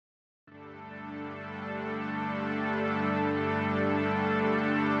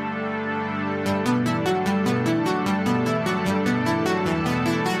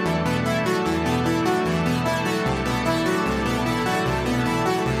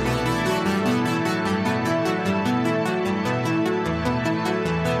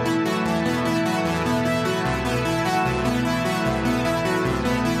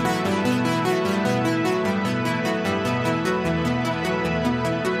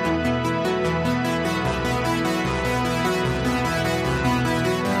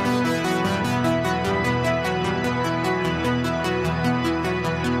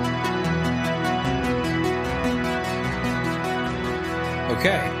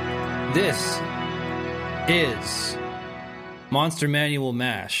This is Monster Manual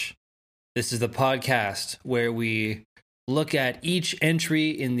MASH. This is the podcast where we look at each entry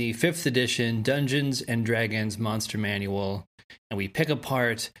in the 5th edition Dungeons and Dragons Monster Manual, and we pick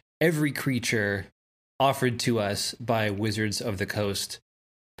apart every creature offered to us by Wizards of the Coast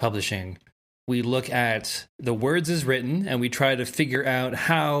Publishing. We look at the words as written, and we try to figure out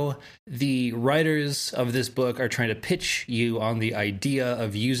how the writers of this book are trying to pitch you on the idea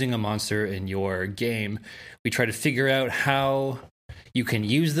of using a monster in your game. We try to figure out how you can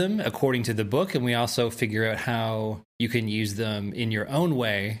use them according to the book, and we also figure out how you can use them in your own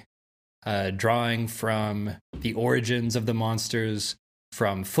way, drawing from the origins of the monsters,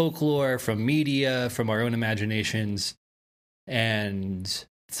 from folklore, from media, from our own imaginations, and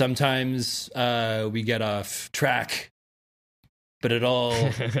sometimes we get off track, but it all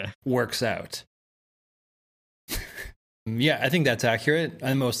works out. Yeah, I think that's accurate.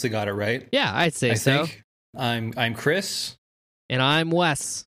 I mostly got it right. Yeah, I'd say so. I'm Chris. And I'm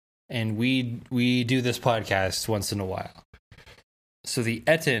Wes. And we do this podcast once in a while. So the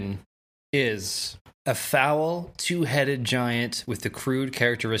Ettin is a foul, two-headed giant with the crude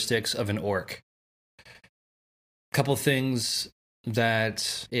characteristics of an orc. Couple things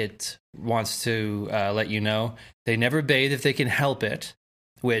that it wants to let you know. They never bathe if they can help it,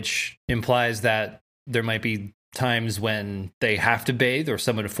 which implies that there might be times when they have to bathe or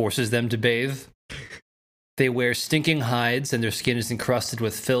someone forces them to bathe. They wear stinking hides and their skin is encrusted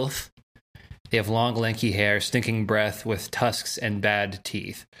with filth. They have long, lanky hair, stinking breath with tusks and bad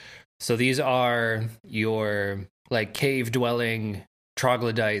teeth. So these are your like cave-dwelling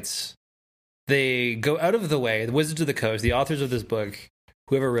troglodytes. They go out of the way, the Wizards of the Coast, the authors of this book,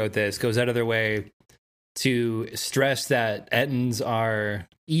 whoever wrote this, goes out of their way to stress that Ettins are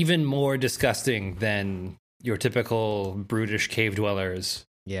even more disgusting than your typical brutish cave dwellers.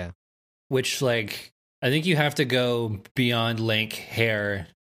 Yeah. Which, like, I think you have to go beyond lank hair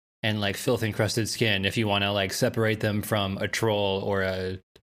and, like, filth-encrusted skin if you want to, like, separate them from a troll or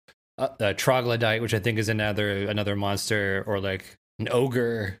a troglodyte, which I think is another monster, or, like, an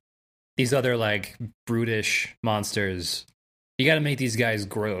ogre. These other, like, brutish monsters. You gotta make these guys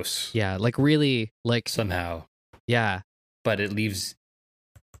gross. Yeah, like, really, like... somehow. Yeah. But it leaves...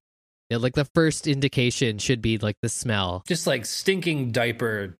 Yeah, like, the first indication should be, like, the smell. Just, like, stinking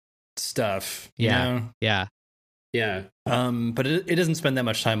diaper stuff, you know? Yeah. Yeah. But it doesn't spend that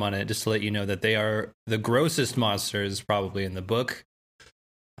much time on it, just to let you know that they are the grossest monsters probably in the book.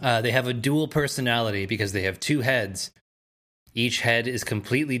 They have a dual personality because they have two heads. Each head is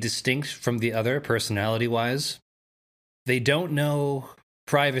completely distinct from the other personality-wise. They don't know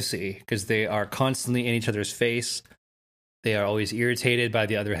privacy because they are constantly in each other's face. They are always irritated by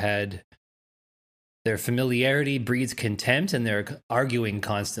the other head. Their familiarity breeds contempt, and they're arguing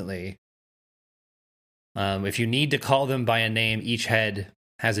constantly. If you need to call them by a name, each head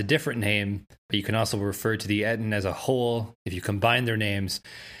has a different name, but you can also refer to the Ettin as a whole if you combine their names.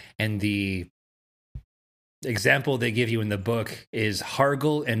 And the example they give you in the book is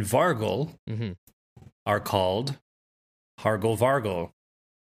Hargle and Vargle are called Hargle Vargle.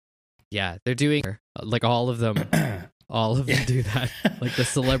 Yeah, they're doing, like, all of them. All of them do that. Like, the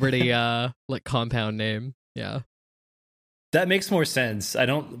celebrity, like, compound name. Yeah. That makes more sense.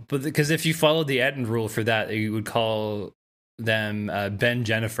 Because if you followed the Ettin rule for that, you would call them Ben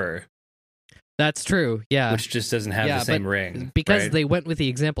Jennifer. That's true, yeah. Which just doesn't have the same ring. Because right? they went with the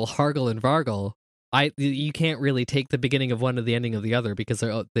example Hargle and Vargle, you can't really take the beginning of one to the ending of the other because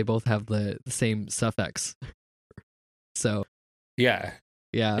they both have the same suffix. So. Yeah.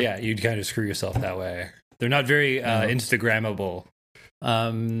 Yeah. Yeah, you'd kind of screw yourself that way. They're not very Instagrammable.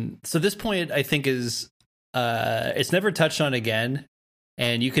 So this point, I think, is it's never touched on again,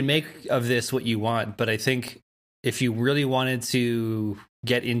 and you can make of this what you want, but I think if you really wanted to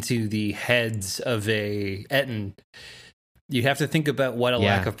get into the heads of a Ettin, you have to think about what a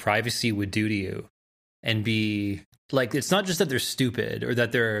lack of privacy would do to you. And be like, it's not just that they're stupid or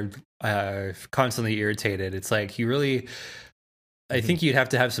that they're constantly irritated. It's like I think you'd have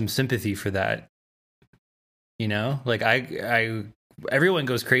to have some sympathy for that. You know, like everyone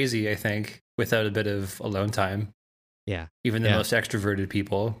goes crazy, I think, without a bit of alone time. Yeah. Even the most extroverted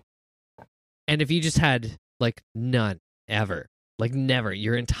people. And if you just had, like, none ever, like, never,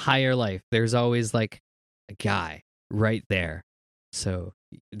 your entire life, there's always, like, a guy right there. So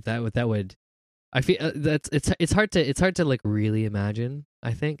that would, I feel it's hard to like really imagine,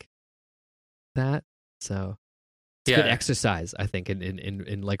 I think, that. So it's good exercise, I think,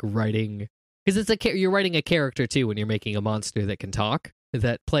 in like writing, because you're writing a character too when you're making a monster that can talk,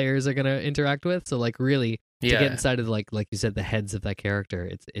 that players are going to interact with. So, like, really to get Yeah. inside of like you said, the heads of that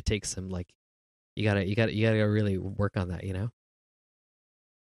character, it takes some like you gotta really work on that, you know.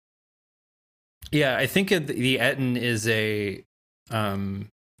 Yeah, I think the Etten is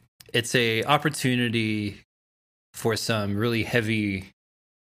it's a opportunity for some really heavy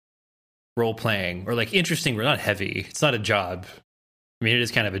role playing, or like interesting. We're not heavy. It's not a job. I mean, it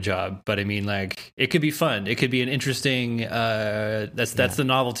is kind of a job, but I mean, like, it could be fun. It could be an interesting. That's the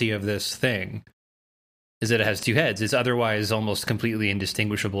novelty of this thing, is that it has two heads. It's otherwise almost completely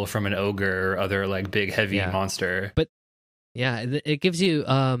indistinguishable from an ogre or other like big heavy monster. But yeah, it gives you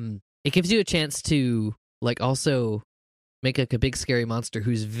a chance to like also make like a big scary monster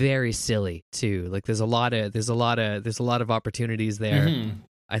who's very silly too. Like there's a lot of opportunities there. Mhm.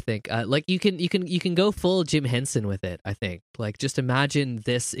 I think like you can go full Jim Henson with it. I think like just imagine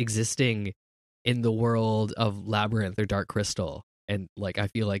this existing in the world of Labyrinth or Dark Crystal, and like I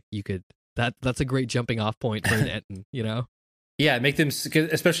feel like you could that's a great jumping off point for an Etten, you know. Yeah, make them,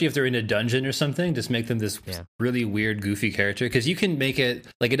 especially if they're in a dungeon or something, just make them this really weird, goofy character. Because you can make it,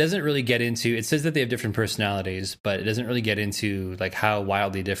 like, it doesn't really get into, it says that they have different personalities, but it doesn't really get into, like, how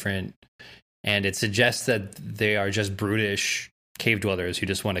wildly different. And it suggests that they are just brutish cave dwellers who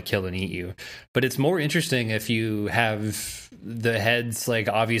just want to kill and eat you. But it's more interesting if you have the heads, like,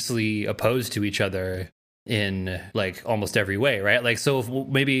 obviously opposed to each other in, like, almost every way, right? Like, so if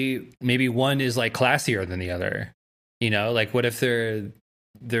maybe one is, like, classier than the other. You know, like what if they're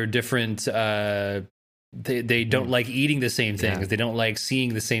different? They don't like eating the same things. Yeah. They don't like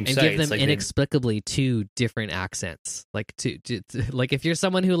seeing the same and sights. Give them like inexplicably two different accents. Like to like if you're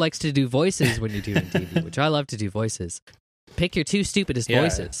someone who likes to do voices when you're doing TV, which I love to do voices, pick your two stupidest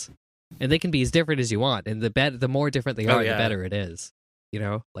voices, and they can be as different as you want. And the more different they are, the better it is. You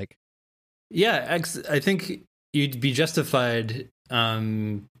know, like I think you'd be justified.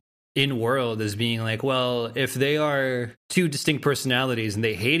 In world as being like, well, if they are two distinct personalities and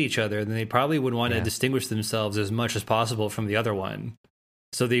they hate each other, then they probably would want to distinguish themselves as much as possible from the other one.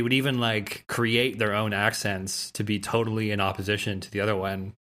 So they would even like create their own accents to be totally in opposition to the other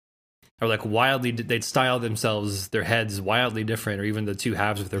one, or like they'd style themselves, their heads wildly different, or even the two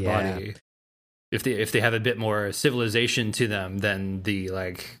halves of their body. If they have a bit more civilization to them than the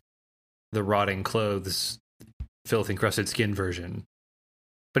rotting clothes, filth encrusted skin version.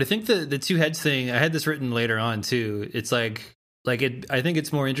 But I think the two heads thing, I had this written later on too. It's like it. I think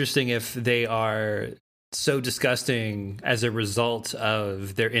it's more interesting if they are so disgusting as a result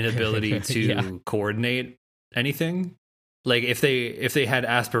of their inability to coordinate anything. Like if they had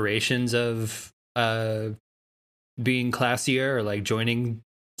aspirations of being classier or like joining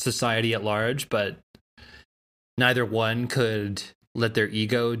society at large, but neither one could let their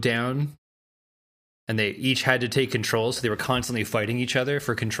ego down. And they each had to take control, so they were constantly fighting each other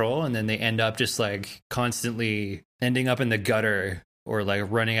for control, and then they end up just like constantly ending up in the gutter or like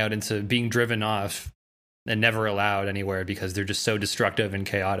running out into being driven off and never allowed anywhere because they're just so destructive and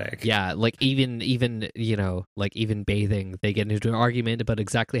chaotic. Yeah, like even you know, like even bathing, they get into an argument about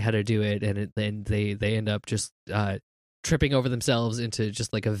exactly how to do it, and then they end up just tripping over themselves into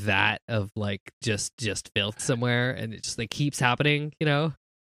just like a vat of like just filth somewhere, and it just like keeps happening, you know.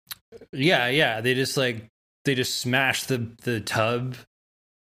 Yeah. They just smash the tub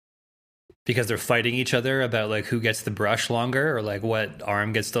because they're fighting each other about like who gets the brush longer, or like what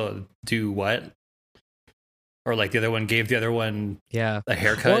arm gets to do what, or like the other one gave the other one a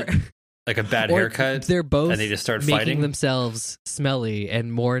haircut, like a bad haircut. They're both and they just start making fighting themselves smelly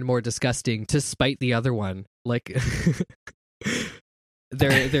and more disgusting to spite the other one. Like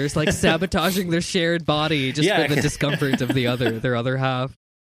there's like sabotaging their shared body just for the discomfort of their other half.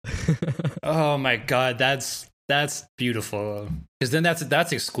 Oh my god, that's beautiful, because then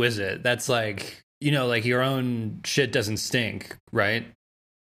that's exquisite. That's like, you know, like your own shit doesn't stink, right?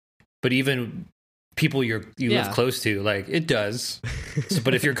 But even people you live close to, like, it does.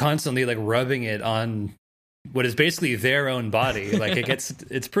 But if you're constantly like rubbing it on what is basically their own body, like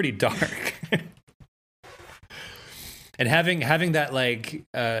it's pretty dark. And having that like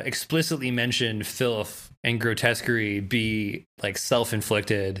explicitly mentioned filth and grotesquerie be like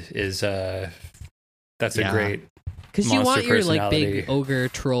self-inflicted is that's a great, because you want your like big ogre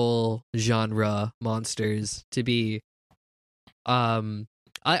troll genre monsters to be I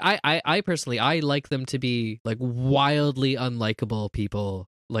personally I like them to be like wildly unlikable people,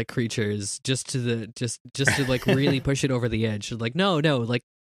 like creatures, just to like really push it over the edge. Like no, like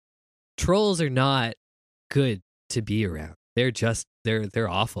trolls are not good to be around. They're just they're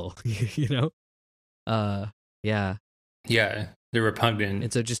awful. You know. Yeah, they're repugnant.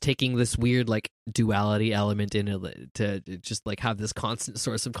 And so just taking this weird like duality element in it to just like have this constant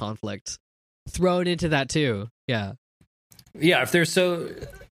source of conflict thrown into that too. Yeah. Yeah, if they're so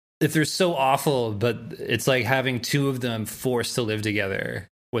awful, but it's like having two of them forced to live together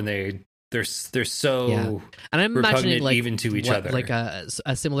when they're so Yeah. And I'm imagining like even to each what- other. like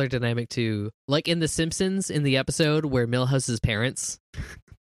a similar dynamic to like in The Simpsons in the episode where Milhouse's parents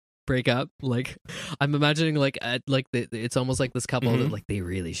break up. Like I'm imagining like it's almost like this couple that like they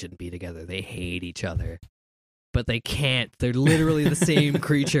really shouldn't be together. They hate each other, but they can't. They're literally the same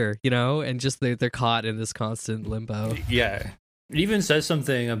creature, you know, and just they're caught in this constant limbo. Yeah. It even says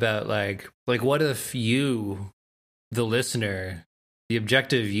something about like what if you, the listener, the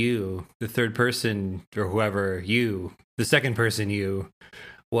objective you, the third person or whoever you, the second person you,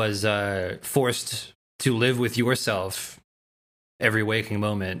 was forced to live with yourself every waking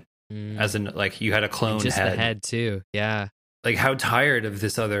moment, as in like you had a clone And just head. the head too. Yeah. Like how tired of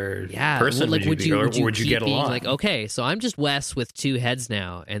this other person like, would you be, or would you keep get being along? like, okay, so I'm just Wes with two heads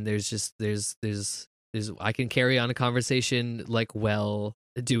now, and there's I can carry on a conversation like while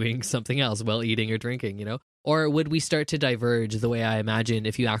doing something else, while eating or drinking, you know? Or would we start to diverge the way I imagine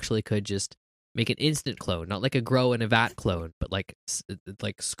if you actually could just make an instant clone, not like a grow in a vat clone, but like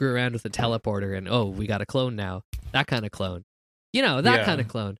screw around with a teleporter and oh, we got a clone now, that kind of clone, you know, that kind of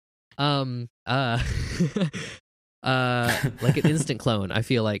clone. Like an instant clone. I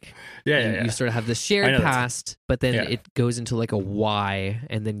feel like you sort of have this shared past, but then it goes into like a Y,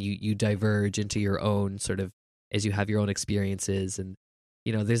 and then you diverge into your own sort of as you have your own experiences, and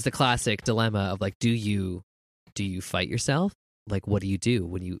you know, there's the classic dilemma of like, do you fight yourself? Like, what do you do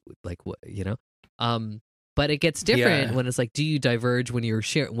when you like what you know? But it gets different when it's like, do you diverge when you're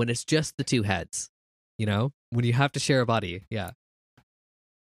when it's just the two heads? You know, when you have to share a body, Yeah,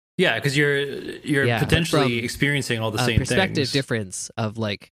 because you're potentially experiencing all the same perspective things. Difference of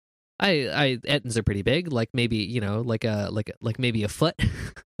like, I Ettins are pretty big, like maybe, you know, like maybe a foot,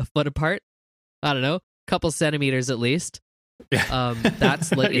 a foot apart. I don't know, couple centimeters at least.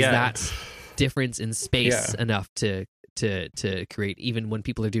 That's like is that difference in space enough to create, even when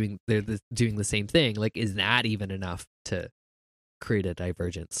people are doing the same thing? Like, is that even enough to create a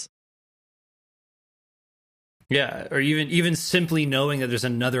divergence? Yeah, or even simply knowing that there's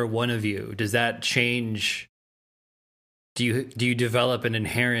another one of you, does that change? Do you develop an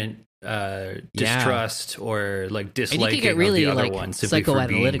inherent distrust or like disliking and you can get really of the other like one simply for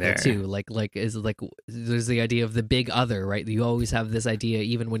being psychoanalytical there? too? Like is like there's the idea of the big other, right? You always have this idea,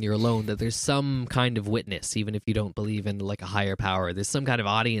 even when you're alone, that there's some kind of witness, even if you don't believe in like a higher power. There's some kind of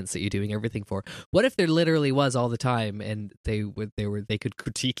audience that you're doing everything for. What if there literally was all the time, and they could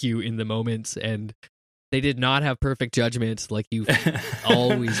critique you in the moment, and they did not have perfect judgment? Like you've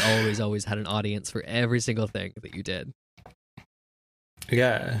always had an audience for every single thing that you did.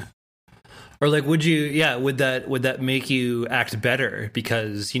 Yeah. Or like, would that make you act better?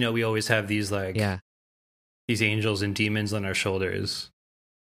 Because, you know, we always have these like these angels and demons on our shoulders,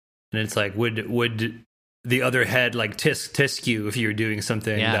 and it's like, would the other head like tisk you if you're doing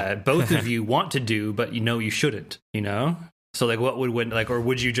something that both of you want to do, but you know you shouldn't, you know? So like, what would like, or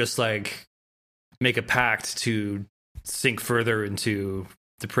would you just like make a pact to sink further into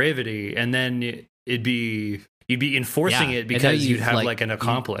depravity, and then you'd be enforcing it because you'd have like an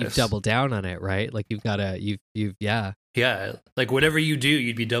accomplice. You've doubled down on it, right? Like you've like whatever you do,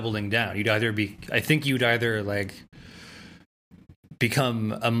 you'd be doubling down. You'd either like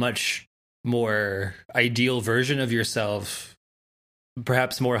become a much more ideal version of yourself,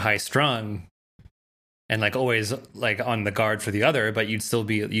 perhaps more high strung, and like always like on the guard for the other, but you'd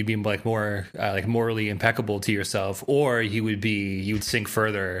be like more like morally impeccable to yourself, or you'd sink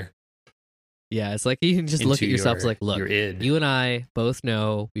further. Yeah, it's like you can just look at yourself like, look, id. You and I both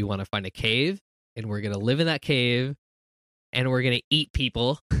know we want to find a cave, and we're going to live in that cave, and we're going to eat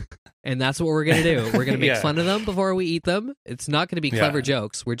people, and that's what we're going to do. We're going to make fun of them before we eat them. It's not going to be clever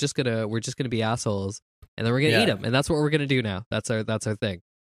jokes. We're just going to be assholes, and then we're going to eat them, and that's what we're going to do now. That's our thing.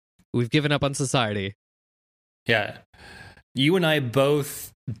 We've given up on society. Yeah. You and I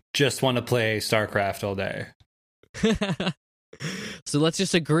both just want to play StarCraft all day. So let's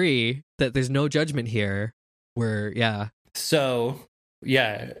just agree that there's no judgment here. So,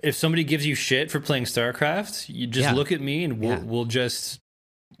 if somebody gives you shit for playing StarCraft, you just look at me and we'll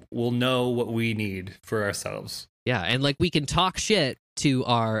know what we need for ourselves. Yeah, and like we can talk shit to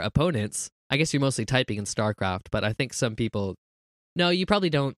our opponents. I guess you're mostly typing in StarCraft, but I think some people... No, you probably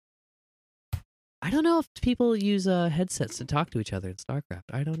don't. I don't know if people use headsets to talk to each other in StarCraft.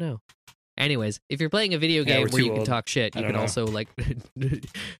 I don't know. Anyways, if you're playing a video game where you can talk shit, you can also like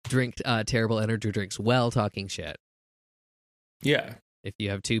drink terrible energy drinks while talking shit. Yeah. if you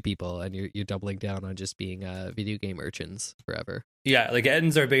have two people and you're doubling down on just being video game urchins forever. Yeah, like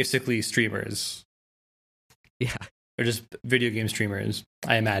Ettins are basically streamers. Yeah. They're just video game streamers,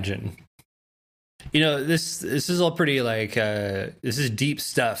 I imagine. You know, this is all pretty like this is deep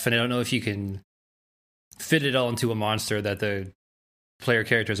stuff, and I don't know if you can fit it all into a monster that the player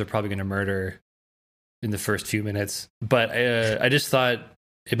characters are probably going to murder in the first few minutes. But I just thought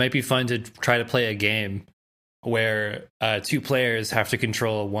it might be fun to try to play a game where two players have to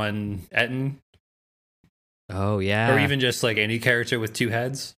control one Ettin. Oh yeah. Or even just like any character with two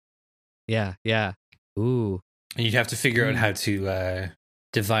heads. Yeah, yeah. Ooh. And you'd have to figure out how to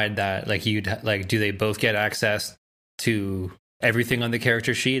divide that. Like do they both get access to everything on the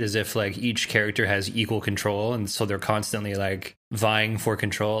character sheet, as if like each character has equal control, and so they're constantly like vying for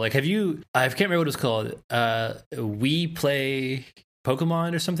control? Like, I can't remember what it's called. We Play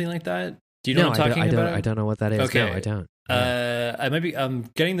Pokemon or something like that. Do you know what I'm talking about? I don't know what that is. Okay. No, I don't. I'm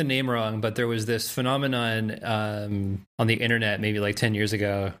getting the name wrong, but there was this phenomenon on the internet maybe like 10 years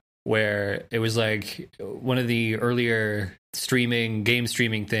ago where it was like one of the earlier game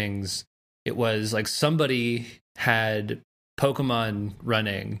streaming things. It was like somebody had Pokemon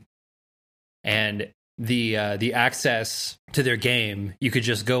running, and the access to their game, you could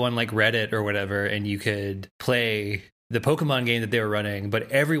just go on like Reddit or whatever, and you could play the Pokemon game that they were running,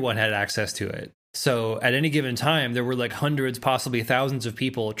 but everyone had access to it. So at any given time, there were like hundreds, possibly thousands of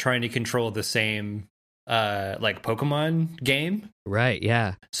people trying to control the same like Pokemon game. Right,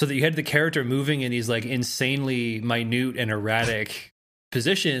 yeah. So that you had the character moving in these like insanely minute and erratic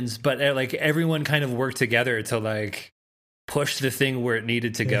positions, but like everyone kind of worked together to like push the thing where it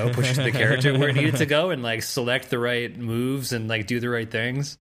needed to go, push the character where it needed to go, and like select the right moves and like do the right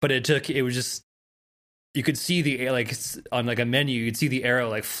things. But it was just, you could see the, like on like a menu, you'd see the arrow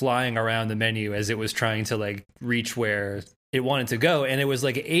like flying around the menu as it was trying to like reach where it wanted to go. And it was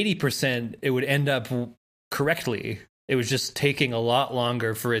like 80% it would end up correctly. It was just taking a lot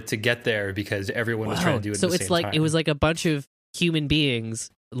longer for it to get there because everyone was trying to do it at the same time. So it's like, it was like a bunch of human beings,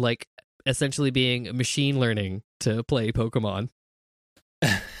 like essentially being machine learning to play Pokemon.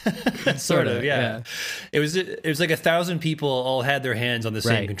 sort of, yeah. It was like 1,000 people all had their hands on the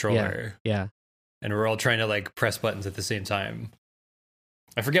same controller. Yeah. And we're all trying to like press buttons at the same time.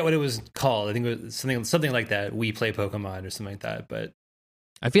 I forget what it was called. I think it was something like that. We Play Pokemon or something like that. But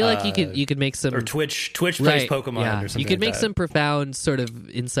I feel like you could make some, or Twitch plays Pokemon or something. You could make that. some profound sort of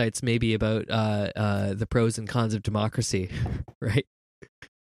insights maybe about the pros and cons of democracy, right?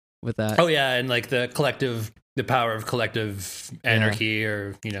 With that. Oh yeah, and like the power of collective anarchy,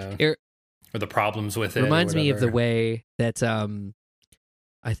 or or the problems with it. Reminds me of the way that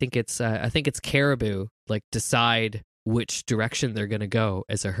I think it's Caribou like decide which direction they're going to go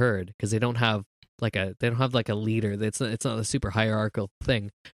as a herd, because they don't have like a leader. It's not a super hierarchical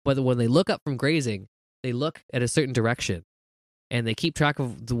thing. But when they look up from grazing, they look at a certain direction, and they keep track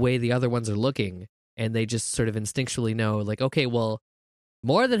of the way the other ones are looking, and they just sort of instinctually know, like, okay, well,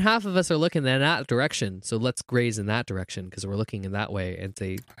 more than half of us are looking in that direction, so let's graze in that direction because we're looking in that way, and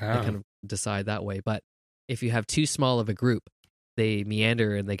they kind of decide that way. But if you have too small of a group, they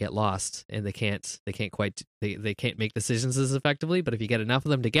meander and they get lost, and they can't make decisions as effectively. But if you get enough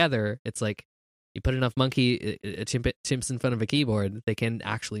of them together, it's like you put enough chimps in front of a keyboard, they can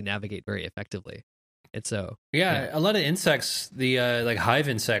actually navigate very effectively. And so a lot of insects, the like hive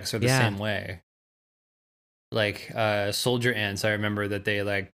insects, are the same way. Like soldier ants, I remember that they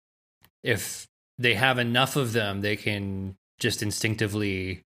like, if they have enough of them, they can just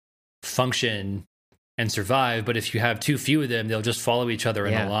instinctively function and survive. But if you have too few of them, they'll just follow each other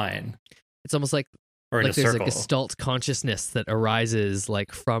in a line. It's almost like there's a gestalt consciousness that arises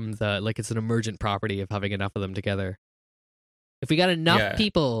like from it's an emergent property of having enough of them together. If we got enough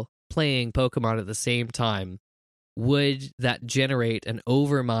people playing Pokemon at the same time, would that generate an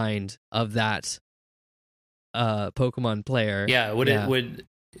overmind of that Pokemon player?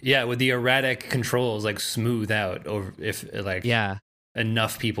 Would the erratic controls like smooth out over if like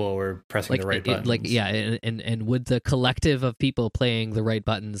enough people were pressing the right buttons? And would the collective of people playing the right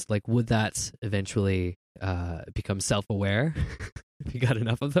buttons, like, would that eventually become self-aware if you got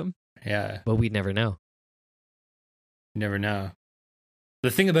enough of them? Yeah, but we'd never know. Never know.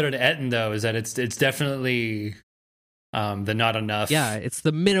 The thing about an Ettin, though, is that it's definitely the not enough. Yeah, it's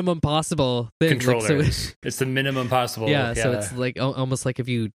the minimum possible thing. Controllers. Like, it's the minimum possible. Yeah, so it's like almost like if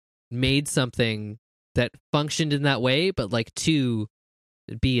you made something that functioned in that way, but like to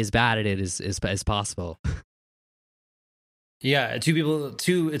be as bad at it as possible. Yeah,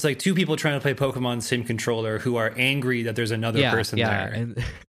 it's like two people trying to play Pokemon, same controller, who are angry that there's another person there. And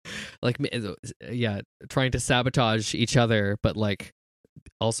like trying to sabotage each other, but like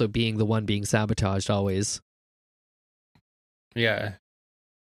also being the one being sabotaged always. Yeah.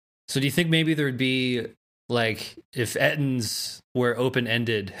 So do you think maybe there would be, like, if Ettins were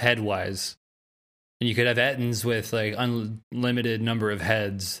open-ended head-wise, and you could have Ettins with, like, unlimited number of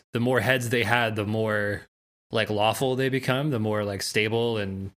heads, the more heads they had, the more, like, lawful they become, the more, like, stable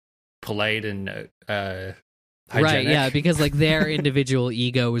and polite and hygienic. Right, yeah, because like their individual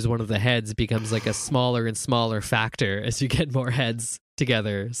ego is one of the heads becomes like a smaller and smaller factor as you get more heads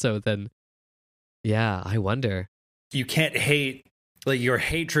together. So then, yeah, I wonder. You can't hate, like, your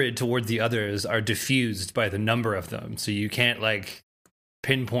hatred toward the others are diffused by the number of them. So you can't, like,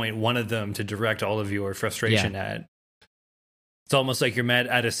 pinpoint one of them to direct all of your frustration at. It's almost like you're mad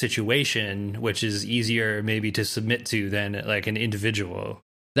at a situation, which is easier maybe to submit to than, like, an individual.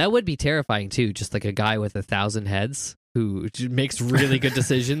 That would be terrifying too, just like a guy with 1,000 heads who makes really good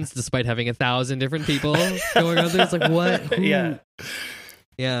decisions despite having 1,000 different people going on there. It's like, what? Who?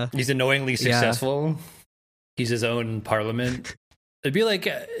 Yeah. He's annoyingly successful. He's his own parliament. It'd be like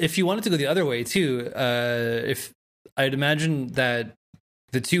if you wanted to go the other way too. If I'd imagine that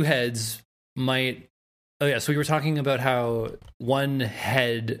the two heads might. Oh yeah, so we were talking about how one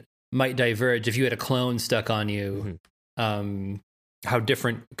head might diverge if you had a clone stuck on you. Mm-hmm. How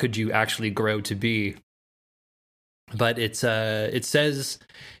different could you actually grow to be? But it says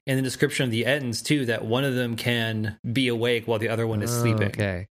in the description of the Ettins too that one of them can be awake while the other one is sleeping.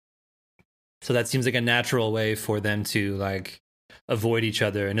 Okay. So that seems like a natural way for them to, like, avoid each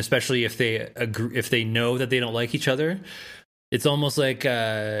other, and especially if they agree, if they know that they don't like each other, it's almost like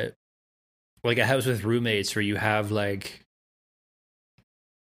a house with roommates where you have like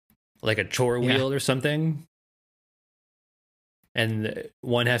a chore wheel or something. And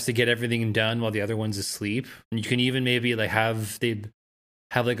one has to get everything done while the other one's asleep. And you can even maybe like have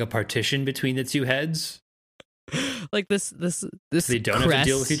like a partition between the two heads. Like this so they don't have to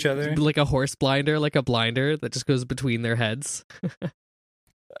deal with each other. Like a horse blinder, like a blinder that just goes between their heads.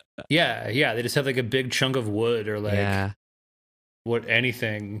 Yeah. They just have like a big chunk of wood or like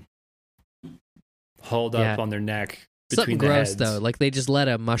anything hauled up on their neck. Something gross though. Like they just let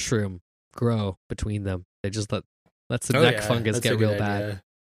a mushroom grow between them. They just lets the neck fungus get real bad.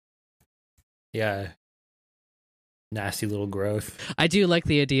 Yeah. Nasty little growth. I do like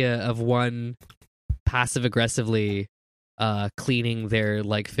the idea of one passive aggressively cleaning their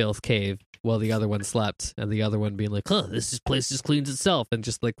like filth cave while the other one slept, and the other one being like, this place just cleans itself, and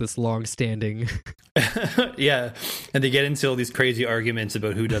just like this long standing Yeah. And they get into all these crazy arguments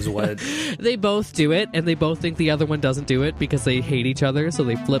about who does what. They both do it, and they both think the other one doesn't do it because they hate each other, so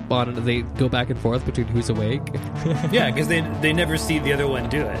they flip on and they go back and forth between who's awake. Yeah, because they never see the other one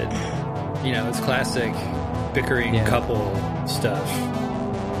do it. You know, it's classic bickering couple stuff.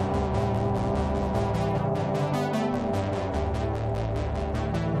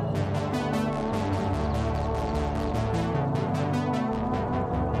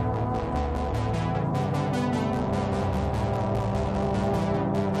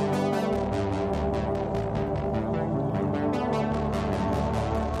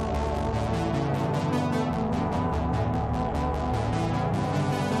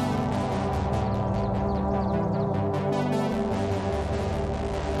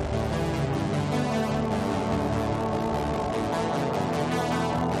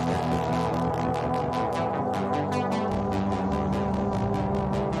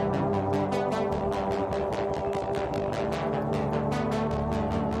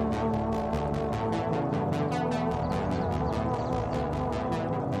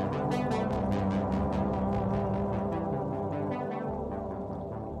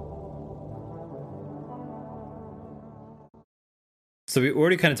 So we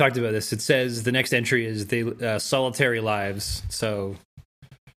already kind of talked about this. It says the next entry is they solitary lives. So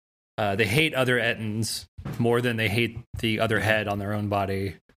they hate other Ettins more than they hate the other head on their own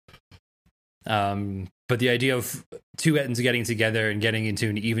body. But the idea of two Ettins getting together and getting into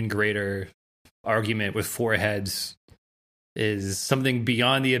an even greater argument with four heads is something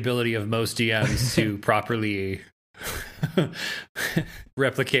beyond the ability of most DMs to properly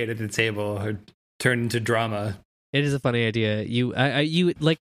replicate at the table or turn into drama. It is a funny idea. You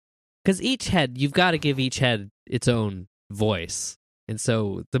like, because each head, you've got to give each head its own voice, and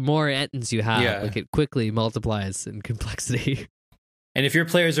so the more Ettins you have, like it quickly multiplies in complexity. And if your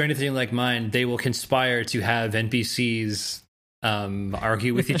players are anything like mine, they will conspire to have NPCs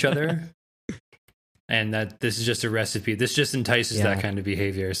argue with each other, and that this is just a recipe. This just entices that kind of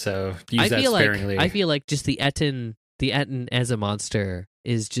behavior. So use that sparingly. I feel like just the Ettin as a monster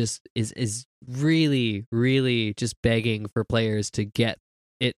is really, really just begging for players to get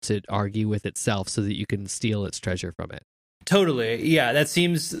it to argue with itself so that you can steal its treasure from it. Totally. Yeah, that's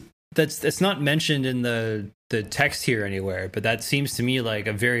not mentioned in the text here anywhere, but that seems to me like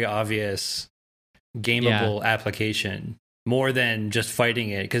a very obvious gameable application more than just fighting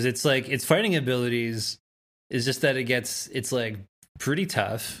it, because it's like its fighting abilities is just that it's like pretty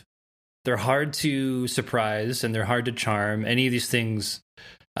tough. They're hard to surprise and they're hard to charm. Any of these things,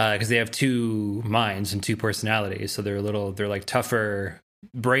 because they have two minds and two personalities, so they're like tougher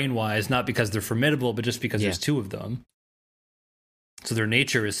brain wise, not because they're formidable, but just because there's two of them. So their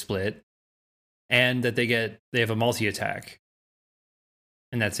nature is split, and that they have a multi attack,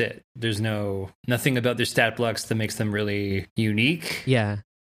 and that's it. There's nothing about their stat blocks that makes them really unique. Yeah.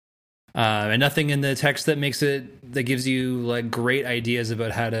 And nothing in the text that gives you like great ideas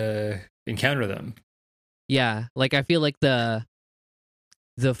about how to encounter them. Yeah, like I feel like the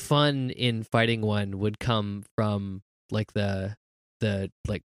fun in fighting one would come from like the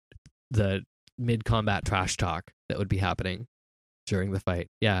mid combat trash talk that would be happening during the fight.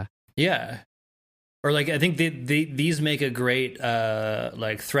 Yeah. Yeah. Or like I think these make a great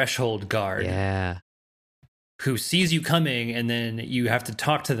like threshold guard. Yeah. Who sees you coming, and then you have to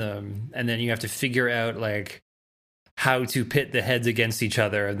talk to them, and then you have to figure out like how to pit the heads against each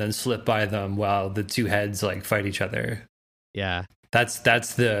other and then slip by them while the two heads like fight each other. Yeah. That's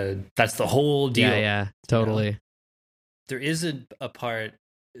the whole deal. Yeah, totally. You know? There is a part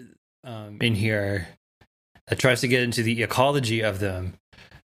in here that tries to get into the ecology of them,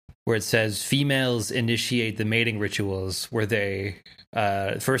 where it says females initiate the mating rituals, where they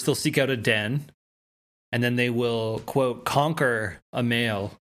first they'll seek out a den, and then they will, quote, conquer a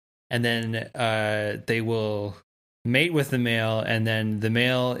male, and then they will mate with the male, and then the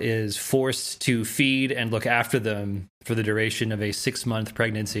male is forced to feed and look after them for the duration of a 6-month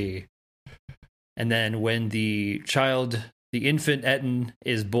pregnancy. And then when the infant Etten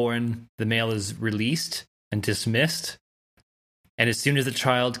is born, the male is released and dismissed. And as soon as the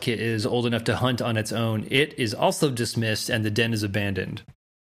child is old enough to hunt on its own, it is also dismissed and the den is abandoned.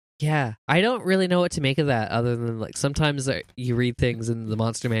 Yeah, I don't really know what to make of that, other than like sometimes you read things in the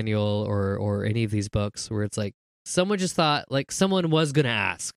Monster Manual or any of these books where it's like someone just thought like someone was gonna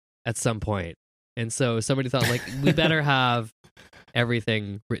ask at some point, and so somebody thought like we better have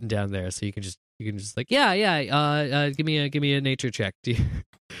everything written down there so you can just like give me a nature check.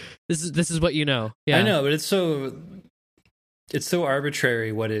 This is what you know. Yeah, I know, but it's so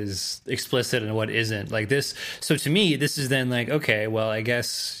arbitrary what is explicit and what isn't. Like this, so to me, this is then like, okay, well, I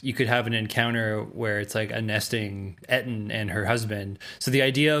guess you could have an encounter where it's like a nesting Etten and her husband. So the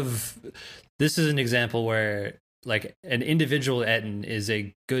idea of this is an example where like an individual Etten is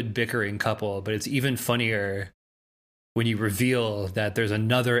a good bickering couple, but it's even funnier when you reveal that there's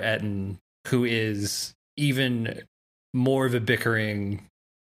another Etten who is even more of a bickering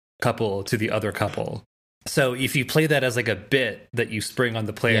couple to the other couple. So if you play that as like a bit that you spring on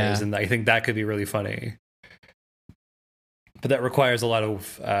the players, and I think that could be really funny. But that requires a lot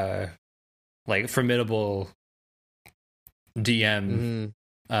of like formidable DM.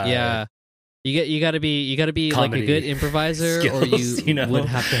 Yeah. You got to be like a good improviser, skills, or you know? would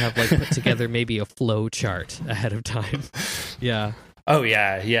have to have like put together maybe a flow chart ahead of time. Yeah. Oh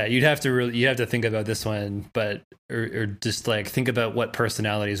yeah. You'd have to think about this one, but or just like think about what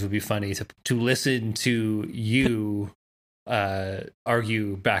personalities would be funny to listen to you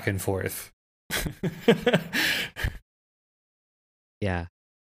argue back and forth. Yeah.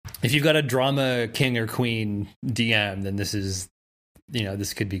 If you've got a drama king or queen DM, then this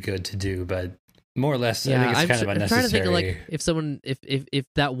could be good to do, but more or less, I think it's kind of unnecessary. I'm trying to think of like if someone, if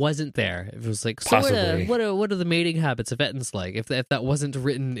that wasn't there, if it was like, so possibly. what are the mating habits of Ettens like? If that wasn't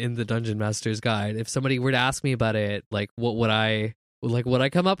written in the Dungeon Master's Guide, if somebody were to ask me about it, like, what would I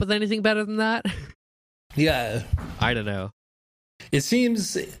come up with anything better than that? Yeah, I don't know. It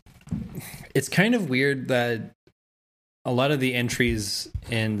seems it's kind of weird that a lot of the entries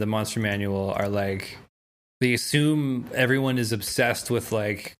in the Monster Manual are like, they assume everyone is obsessed with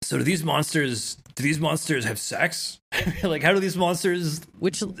like, so do these monsters have sex? Like, how do these monsters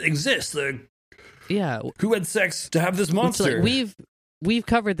exist? Like, yeah, who had sex to have this monster? Like, we've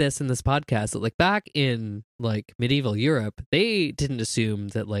covered this in this podcast that like back in like medieval Europe, they didn't assume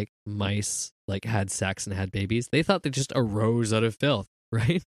that like mice like had sex and had babies. They thought they just arose out of filth,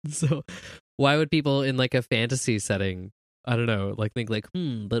 right? So why would people in like a fantasy setting, I don't know, like think like,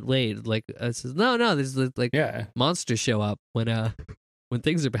 but wait, like no, there's like monsters show up when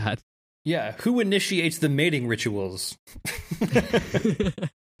things are bad. Yeah, who initiates the mating rituals?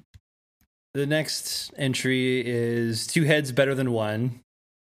 The next entry is 2 heads better than 1.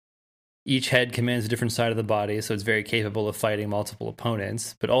 Each head commands a different side of the body, so it's very capable of fighting multiple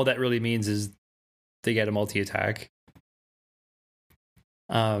opponents. But all that really means is they get a multi-attack.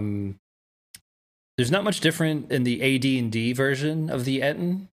 Um, there's not much different in the AD&D version of the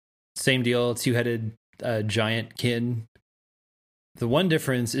Ettin. Same deal, two-headed giant kin. The one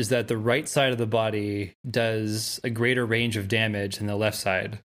difference is that the right side of the body does a greater range of damage than the left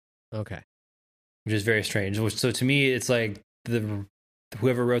side. Okay. Which is very strange. So to me, it's like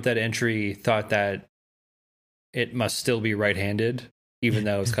whoever wrote that entry thought that it must still be right-handed, even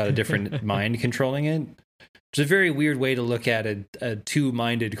though it's got a different mind controlling it. It's a very weird way to look at a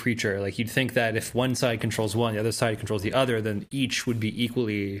two-minded creature. Like, you'd think that if one side controls one, the other side controls the other, then each would be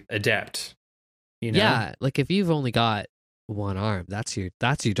equally adept. You know? Yeah, like if you've only got one arm, that's your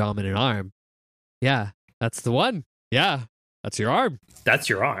dominant arm. Yeah, that's the one. Yeah, that's your arm. That's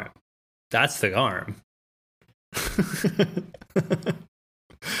your arm. That's the arm.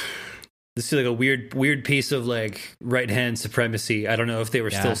 This is like a weird piece of like right-hand supremacy. I don't know if they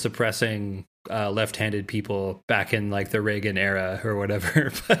were still suppressing left-handed people back in like the Reagan era or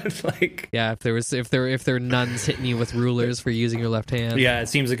whatever, but like, yeah, if there are nuns hitting you with rulers for using your left hand. Yeah, it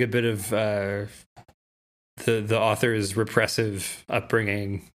seems like a bit of the author's repressive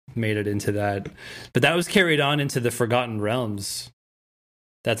upbringing made it into that. But that was carried on into the Forgotten Realms.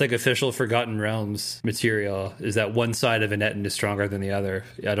 That's like official Forgotten Realms material, is that one side of an Ettin is stronger than the other.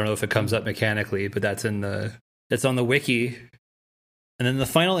 I don't know if it comes up mechanically, but that's on the wiki. And then the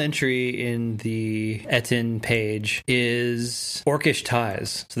final entry in the Ettin page is Orcish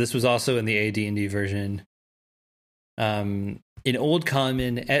ties. So this was also in the AD&D version. In Old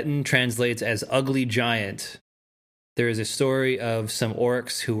Common, Ettin translates as ugly giant. There is a story of some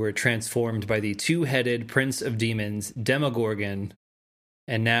orcs who were transformed by the two-headed prince of demons, Demogorgon,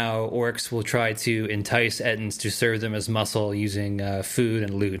 and now orcs will try to entice Ettins to serve them as muscle using food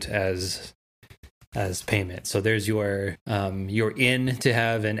and loot as payment. So there's your in to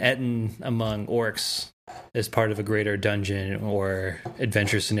have an Ettin among orcs as part of a greater dungeon or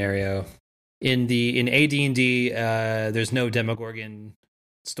adventure scenario. In AD&D, there's no Demogorgon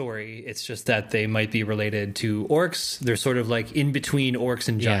story. It's just that they might be related to orcs. They're sort of like in between orcs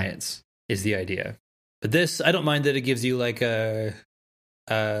and giants is the idea. But this, I don't mind that it gives you like a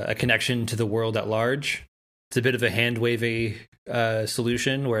connection to the world at large. It's a bit of a hand-wavy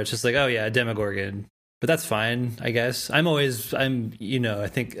solution where it's just like, oh yeah, a Demogorgon. But that's fine, I guess. I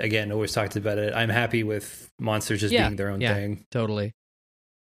think, again, always talked about it. I'm happy with monsters just being their own thing. Totally.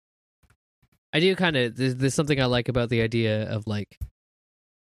 I do kind of, there's something I like about the idea of like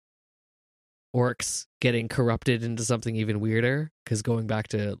orcs getting corrupted into something even weirder, because going back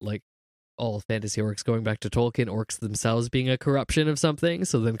to like all fantasy orcs, going back to Tolkien, orcs themselves being a corruption of something,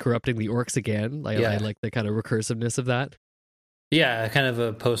 so then corrupting the orcs again. I like the kind of recursiveness of that. Yeah, kind of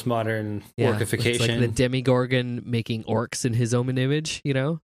a postmodern orcification. It's like the Demogorgon making orcs in his own image, you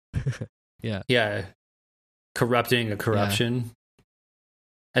know? Yeah. Corrupting a corruption.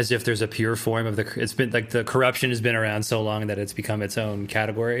 As if there's a pure form of it's been like the corruption has been around so long that it's become its own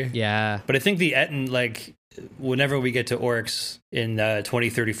category. Yeah. But I think the Ettin, like, whenever we get to orcs in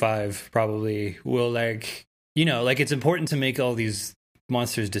 2035, probably we'll like, it's important to make all these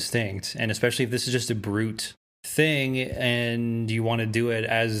monsters distinct. And especially if this is just a brute thing and you want to do it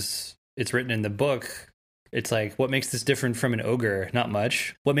as it's written in the book, it's like, what makes this different from an ogre? Not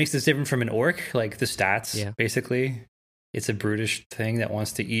much. What makes this different from an orc? Like the stats, basically. It's a brutish thing that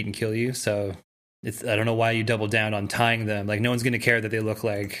wants to eat and kill you. So I don't know why you double down on tying them. Like, no one's going to care that they look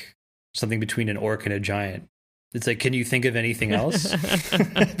like something between an orc and a giant. It's like, can you think of anything else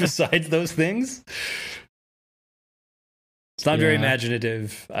besides those things? It's not very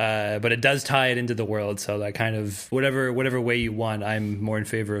imaginative, but it does tie it into the world. So that kind of whatever way you want, I'm more in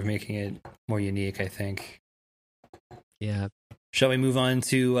favor of making it more unique, I think. Yeah. Shall we move on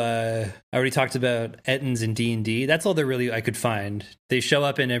to, I already talked about Ettins and D&D. That's all I could find. They show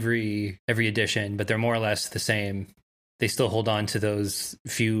up in every edition, but they're more or less the same. They still hold on to those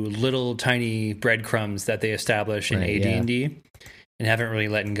few little tiny breadcrumbs that they establish in AD&D and haven't really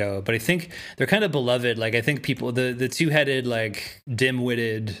let go. But I think they're kind of beloved. Like, I think people, the two-headed, like,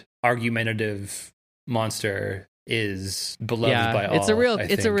 dim-witted, argumentative monster is beloved by all. It's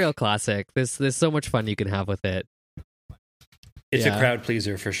a real classic. There's so much fun you can have with it. It's a crowd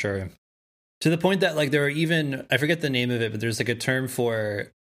pleaser for sure. To the point that, like, there are even, I forget the name of it, but there's like a term for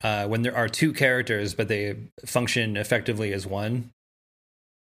when there are two characters, but they function effectively as one.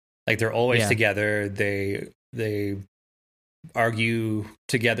 Like, they're always together. They argue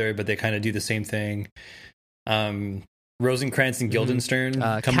together, but they kind of do the same thing. Rosencrantz and Guildenstern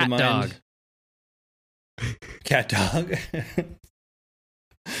come to mind. Dog. Cat dog. I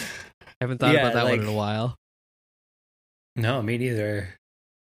haven't thought about that one in a while. No, me neither.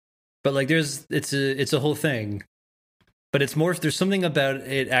 But like, it's a whole thing. but it's more, there's something about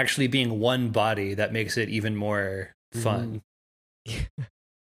it actually being one body that makes it even more fun.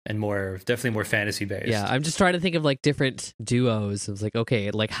 And definitely more fantasy based. Yeah, I'm just trying to think of like different duos. I was like,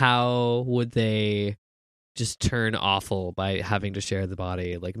 okay, like how would they just turn awful by having to share the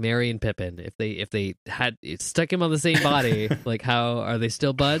body? Like Merry and Pippin, if they had stuck him on the same body, like how are they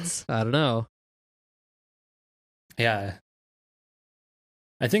still buds? I don't know. Yeah,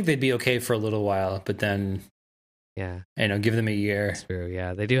 I think they'd be okay for a little while, but then give them a year. That's true.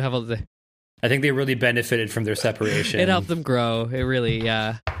 Yeah, they do have I think they really benefited from their separation. It helped them grow. It really,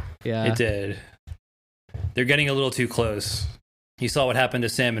 yeah. It did. They're getting a little too close. You saw what happened to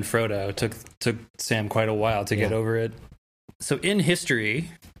Sam and Frodo. It took Sam quite a while to get over it. So in history,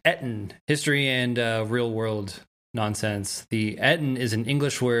 Etten, history and real world nonsense. The Etten is an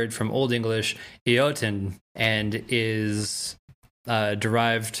English word from Old English, Eoten, and is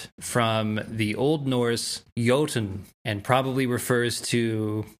derived from the Old Norse Jotun, and probably refers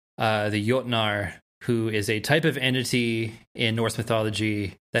to the Jotnar, who is a type of entity in Norse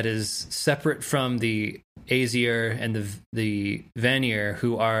mythology that is separate from the Aesir and the Vanir,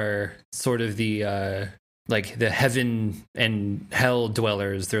 who are sort of the like the heaven and hell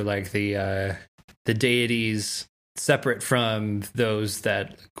dwellers. They're like the deities separate from those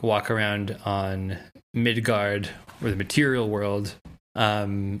that walk around on Midgard or the material world.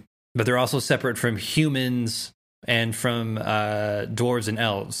 But they're also separate from humans and from dwarves and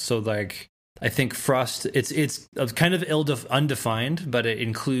elves. So like I think frost, it's kind of undefined, but it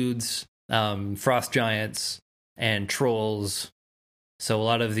includes frost giants and trolls. So a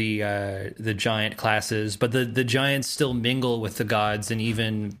lot of the giant classes, but the giants still mingle with the gods, and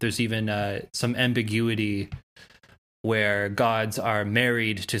there's even some ambiguity where gods are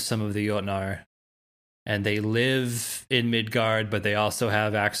married to some of the Jotnar, and they live in Midgard, but they also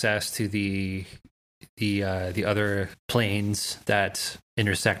have access to the other planes that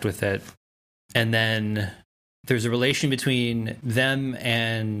intersect with it. And then there's a relation between them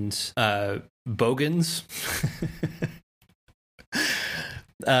and bogans,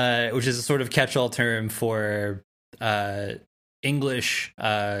 which is a sort of catch-all term for English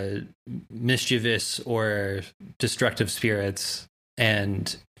mischievous or destructive spirits.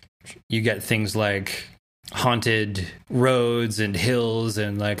 And you get things like haunted roads and hills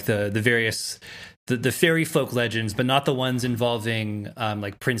and like the various the fairy folk legends, but not the ones involving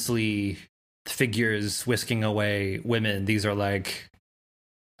like princely figures whisking away women. These are like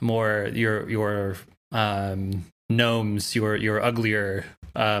more your gnomes, your uglier,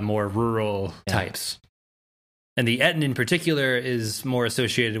 more rural types. And the Etten in particular is more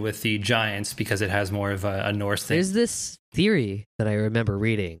associated with the giants because it has more of a Norse thing. There's this theory that I remember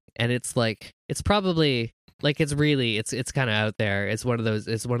reading, and it's like it's probably like it's kind of out there. It's one of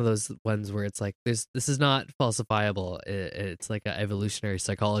those ones where it's like this is not falsifiable. It's like an evolutionary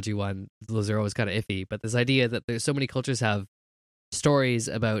psychology one. Those are always kind of iffy, but this idea that there's so many cultures have stories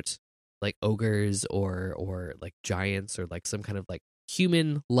about like ogres or like giants or like some kind of like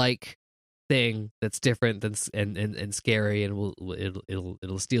human like thing that's different than and scary and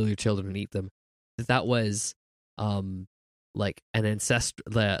it'll steal your children and eat them. That was like an ancestor,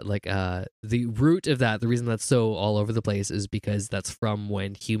 the root of that, the reason that's so all over the place is because that's from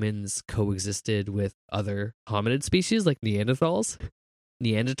when humans coexisted with other hominid species like Neanderthals.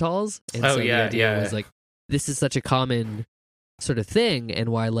 And so the idea was like, this is such a common sort of thing, and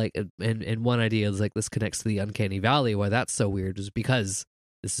why like and one idea is like this connects to the uncanny valley. Why that's so weird is because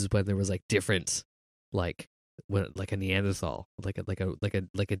this is when there was like different like a Neanderthal, like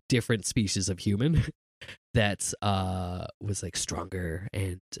a different species of human that was like stronger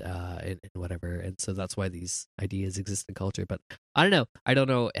and whatever, and so that's why these ideas exist in culture. But I don't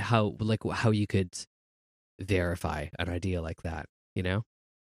know how you could verify an idea like that, you know?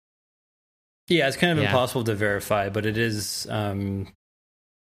 Yeah, it's kind of impossible to verify, but it is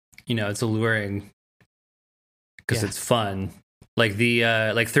it's alluring because it's fun. Like the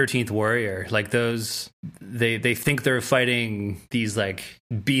like 13th Warrior, like those they think they're fighting these like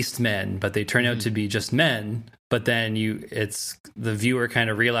beast men, but they turn out to be just men. But then the viewer kind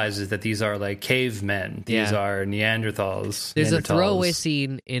of realizes that these are like cavemen. These are Neanderthals. There's a throwaway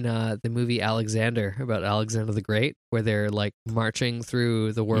scene in the movie Alexander about Alexander the Great where they're like marching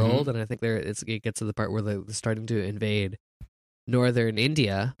through the world, and I think it gets to the part where they're starting to invade northern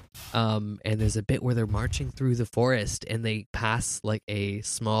India, and there's a bit where they're marching through the forest and they pass like a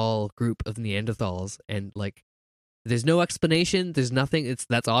small group of Neanderthals, and like there's no explanation, there's nothing,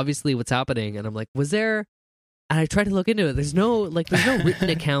 that's obviously what's happening. And I'm like, was there And I tried to look into it. There's no written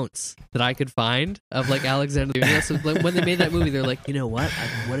accounts that I could find of like Alexander the Great. So like, when they made that movie, they're like, you know what?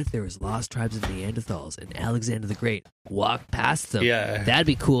 What if there was lost tribes of Neanderthals and Alexander the Great walked past them? Yeah. That'd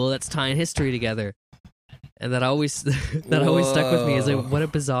be cool. That's tying history together. And that always always stuck with me. Is like, what a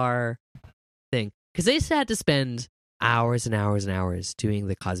bizarre thing. Because they just had to spend hours and hours and hours doing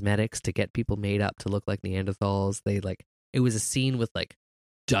the cosmetics to get people made up to look like Neanderthals. It was a scene with like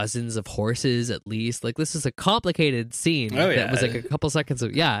dozens of horses at least. Like, this is a complicated scene. Oh, yeah. That was like a couple seconds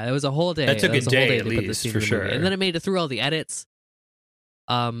of, it was a whole day. That took a day at to put this least, scene for in the sure. movie. And then it made it through all the edits.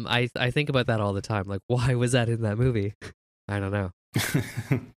 I think about that all the time. Like, why was that in that movie? I don't know.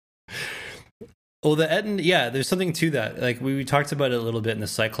 Well, the Etten, there's something to that. Like, we talked about it a little bit in the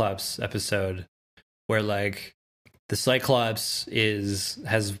Cyclops episode, where like the Cyclops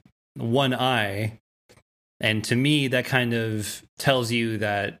has one eye, and to me that kind of tells you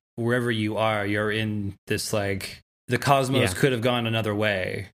that wherever you are, you're in this, like, the cosmos could have gone another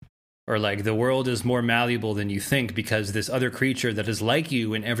way, or like the world is more malleable than you think, because this other creature that is like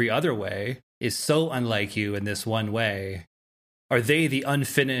you in every other way is so unlike you in this one way. Are they the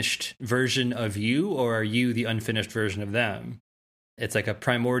unfinished version of you, or are you the unfinished version of them? It's like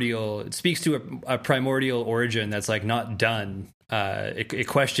it speaks to a primordial origin that's like not done. It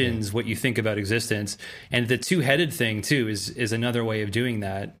questions what you think about existence. And the two-headed thing too is another way of doing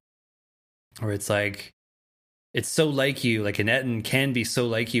that, where it's like, it's so like you, like an Etten can be so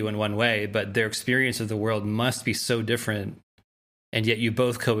like you in one way, but their experience of the world must be so different. And yet you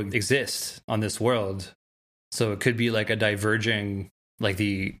both coexist on this world. So it could be like a diverging, like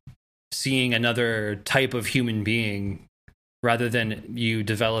the seeing another type of human being, rather than you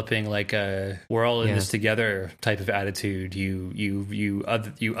developing like a we're all in this together type of attitude. You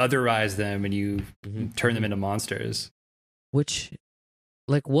otherize them and you turn them into monsters. Which,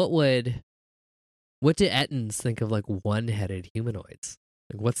 like, what do Ettins think of like one-headed humanoids?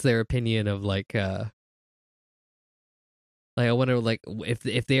 Like, what's their opinion of like I wonder, like,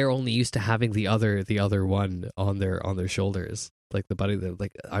 if they're only used to having the other one on their shoulders, like the buddy.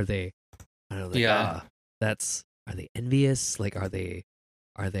 Like, are they? I don't know. Like, are they envious? Like, are they?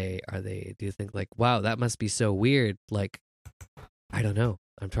 Do you think like, wow, that must be so weird? Like, I don't know.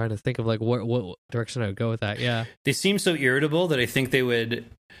 I'm trying to think of like what direction I would go with that. Yeah, they seem so irritable that I think they would.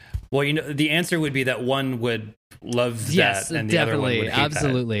 Well, the answer would be that one would love that, and the other one would hate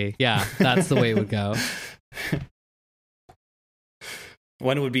absolutely. That. Yeah, that's the way it would go.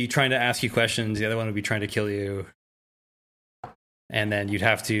 One would be trying to ask you questions, the other one would be trying to kill you. And then you'd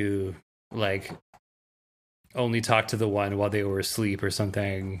have to, like, only talk to the one while they were asleep or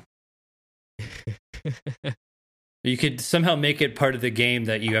something. You could somehow make it part of the game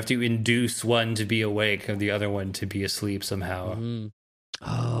that you have to induce one to be awake and the other one to be asleep somehow. Mm-hmm.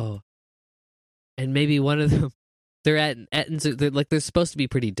 Oh. And maybe one of them, they're supposed to be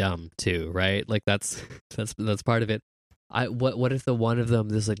pretty dumb too, right? Like that's part of it. What if the one of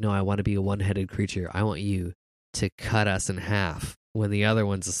them is like, no, I want to be a one-headed creature. I want you to cut us in half when the other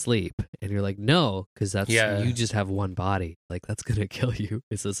one's asleep. And you're like, no, because you just have one body. Like, that's gonna kill you.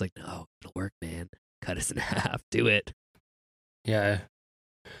 It's just like, no, it'll work, man. Cut us in half. Do it. Yeah.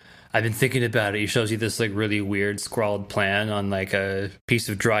 I've been thinking about it. He shows you this like really weird scrawled plan on like a piece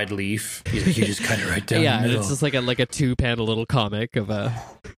of dried leaf. You just cut it right down. Yeah, the middle. it's just like a 2-panel little comic of a.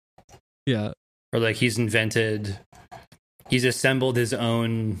 Yeah. Or like he's assembled his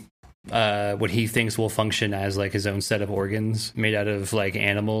own what he thinks will function as like his own set of organs made out of like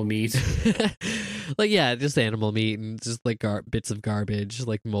animal meat. Like, yeah, just animal meat and just like bits of garbage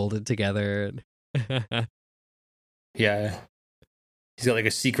like molded together. Yeah. He's got like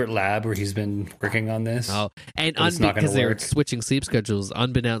a secret lab where he's been working on this. Oh, and because they were switching sleep schedules,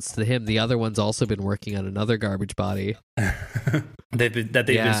 unbeknownst to him, the other one's also been working on another garbage body. they've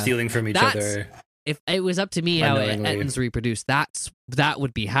been stealing from each other. If it was up to me how Ettins reproduce, that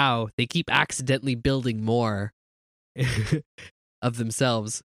would be how they keep accidentally building more of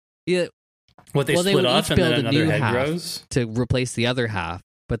themselves. Yeah. What they split off and then another head grows to replace the other half,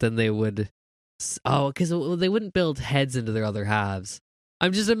 but then they would. Oh, because they wouldn't build heads into their other halves.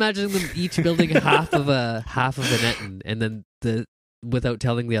 I'm just imagining them each building half of an Ettin, and then without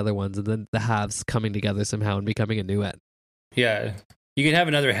telling the other ones, and then the halves coming together somehow and becoming a new Ettin. Yeah, you can have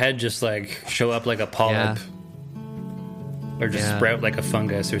another head just like show up like a polyp, or just sprout like a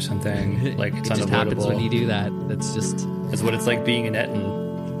fungus or something. Like it's it just happens when you do that. That's what it's like being an Ettin.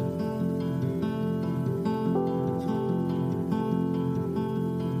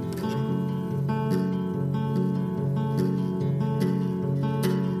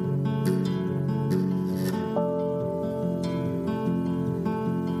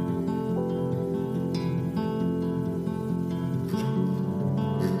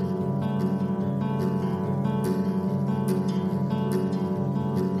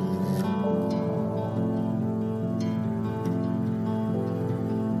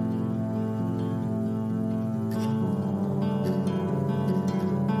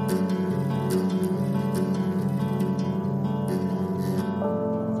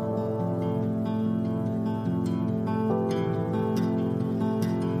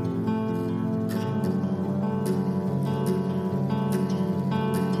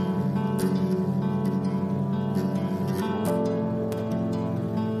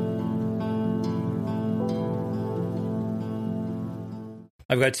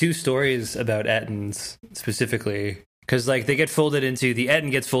 I've got two stories about Ettins specifically. Because like the Ettin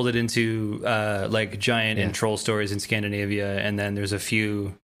gets folded into like giant and troll stories in Scandinavia, and then there's a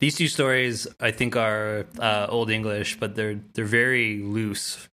few. These two stories I think are Old English, but they're very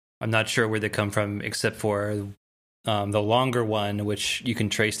loose. I'm not sure where they come from, except for the longer one, which you can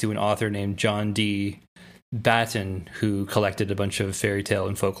trace to an author named John D. Batten, who collected a bunch of fairy tale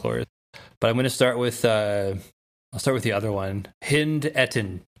and folklore. But I'm going to start with I'll start with the other one, Hind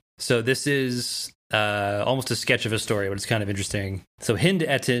Ettin. So this is almost a sketch of a story, but it's kind of interesting. So Hind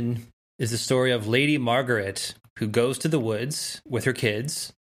Ettin is the story of Lady Margaret, who goes to the woods with her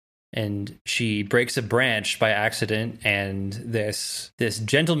kids, and she breaks a branch by accident, and this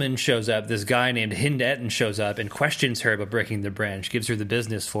gentleman shows up, this guy named Hind Ettin shows up and questions her about breaking the branch, gives her the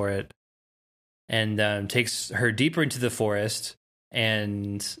business for it, and takes her deeper into the forest,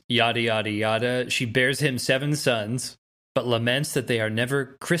 and yada, yada, yada. She bears him 7 sons, but laments that they are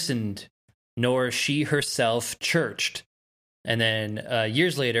never christened, nor she herself churched. And then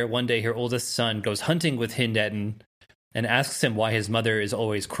years later, one day her oldest son goes hunting with Hind Ettin and asks him why his mother is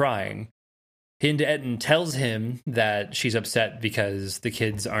always crying. Hind Ettin tells him that she's upset because the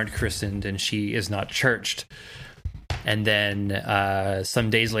kids aren't christened and she is not churched. And then some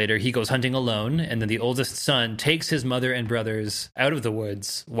days later, he goes hunting alone, and then the oldest son takes his mother and brothers out of the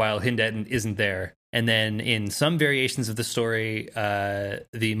woods while Hind Ettin isn't there. And then in some variations of the story,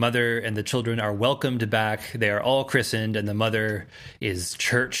 the mother and the children are welcomed back. They are all christened, and the mother is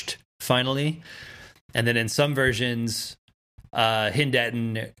churched finally. And then in some versions, Hind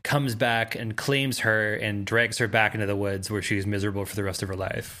Ettin comes back and claims her and drags her back into the woods where she's miserable for the rest of her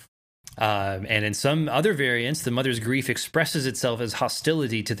life. And in some other variants, the mother's grief expresses itself as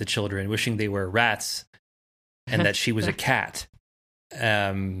hostility to the children, wishing they were rats and that she was a cat,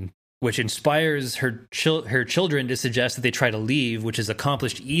 which inspires her children to suggest that they try to leave, which is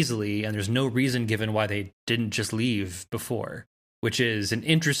accomplished easily, and there's no reason given why they didn't just leave before. Which is an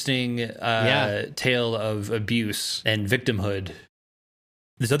interesting tale of abuse and victimhood.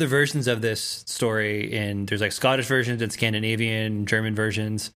 There's other versions of this story, there's like Scottish versions and Scandinavian, German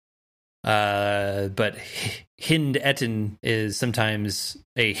versions. But Hind Ettin is sometimes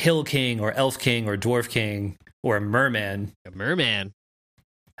a hill king or elf king or dwarf king or a merman. A merman.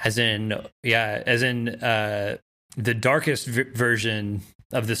 As in the darkest version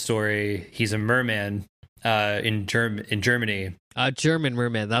of the story, he's a merman in Germany. A German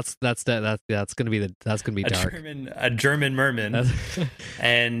merman. That's gonna be dark. A German merman,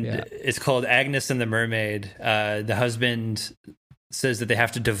 and it's called Agnes and the Mermaid. The husband says that they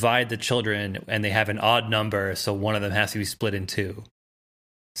have to divide the children, and they have an odd number, so one of them has to be split in 2.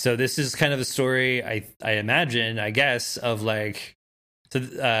 So this is kind of a story, I imagine, I guess, of like,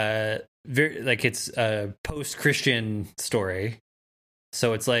 it's a post-Christian story.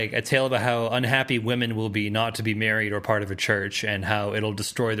 So it's like a tale about how unhappy women will be not to be married or part of a church, and how it'll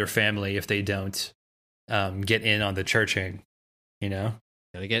destroy their family if they don't get in on the churching, you know?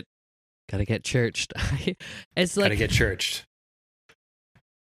 Gotta get churched. It's like, gotta get churched.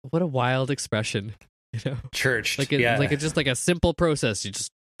 What a wild expression, you know? Churched, it's just like a simple process. You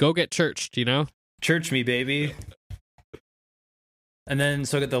just go get churched, you know? Church me, baby. And then,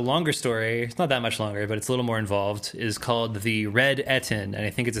 so the longer story, it's not that much longer, but it's a little more involved, is called The Red Ettin, and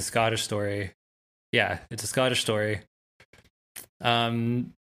I think it's a Scottish story. Yeah, it's a Scottish story. So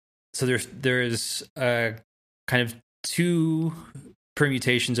there's kind of 2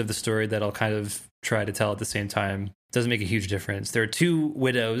 permutations of the story that I'll kind of try to tell at the same time. It doesn't make a huge difference. There are 2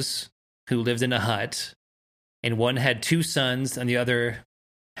 widows who lived in a hut, and one had 2 sons, and the other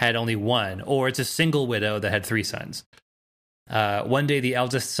had only 1, or it's a single widow that had 3 sons. One day, the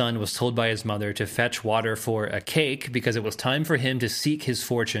eldest son was told by his mother to fetch water for a cake because it was time for him to seek his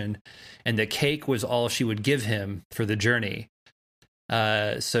fortune, and the cake was all she would give him for the journey.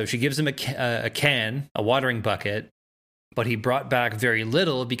 So she gives him a watering bucket, but he brought back very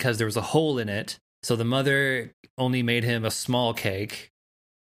little because there was a hole in it. So the mother only made him a small cake,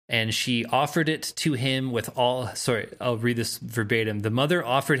 and she offered it to him with all... Sorry, I'll read this verbatim. The mother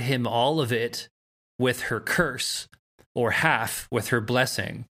offered him all of it with her curse, or half with her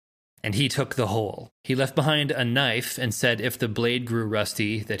blessing, and he took the whole. He left behind a knife and said if the blade grew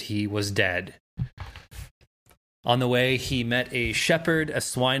rusty, that he was dead. On the way, he met a shepherd, a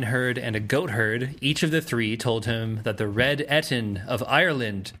swineherd, and a goatherd. Each of the 3 told him that the Red Ettin of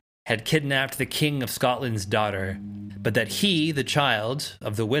Ireland had kidnapped the King of Scotland's daughter, but that he, the child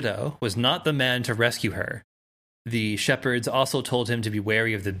of the widow, was not the man to rescue her. The shepherds also told him to be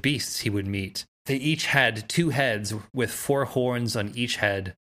wary of the beasts he would meet. They each had 2 heads with 4 horns on each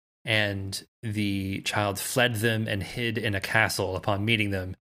head, and the child fled them and hid in a castle upon meeting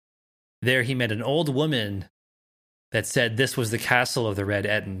them. There he met an old woman that said this was the castle of the Red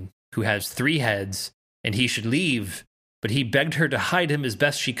Etten, who has 3 heads, and he should leave, but he begged her to hide him as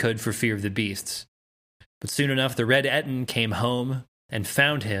best she could for fear of the beasts. But soon enough, the Red Etten came home and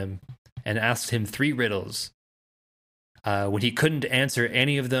found him and asked him 3 riddles. When he couldn't answer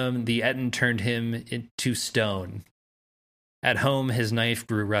any of them, the Etten turned him into stone. At home, his knife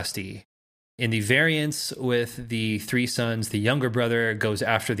grew rusty. In the variance with the 3 sons, the younger brother goes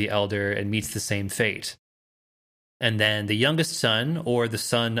after the elder and meets the same fate. And then the youngest son, or the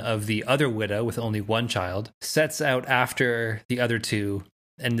son of the other widow with only 1 child, sets out after the other 2,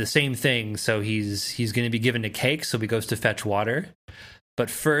 and the same thing. So he's going to be given a cake, so he goes to fetch water.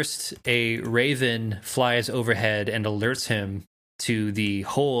 But first, a raven flies overhead and alerts him to the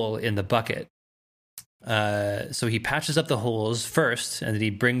hole in the bucket. So he patches up the holes first, and then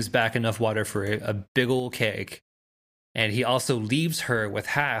he brings back enough water for a big old cake. And he also leaves her with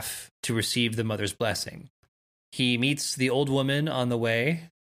half to receive the mother's blessing. He meets the old woman on the way,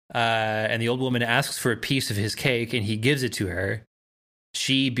 and the old woman asks for a piece of his cake, and he gives it to her.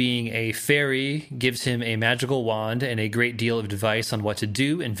 She, being a fairy, gives him a magical wand and a great deal of advice on what to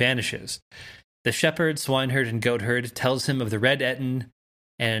do, and vanishes. The shepherd, swineherd, and goatherd tells him of the Red Etten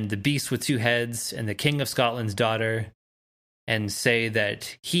and the beast with 2 heads and the King of Scotland's daughter, and say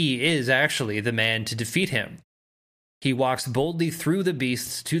that he is actually the man to defeat him. He walks boldly through the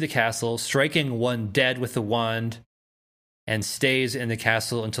beasts to the castle, striking one dead with the wand, and stays in the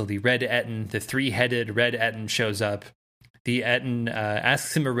castle until the Red Etten, the 3-headed Red Etten, shows up. The Etten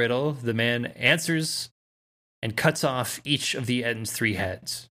asks him a riddle. The man answers and cuts off each of the Etten's 3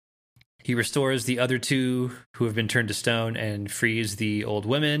 heads. He restores the other 2 who have been turned to stone and frees the old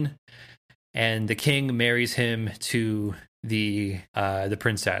women. And the king marries him to the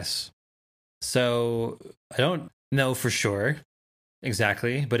princess. So I don't know for sure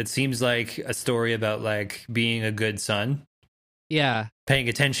exactly, but it seems like a story about like being a good son. Yeah. Paying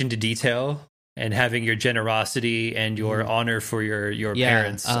attention to detail and having your generosity and your honor for your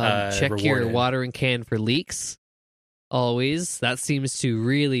parents check rewarded. your watering can for leaks. Always. That seems to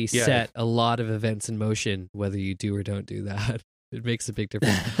really set a lot of events in motion, whether you do or don't do that. It makes a big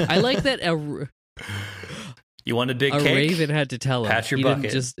difference. I like that you want a big cake? Raven had to tell him. Patch your he bucket.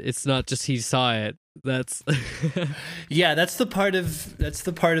 Didn't just, it's not just he saw it. That's yeah, that's the part of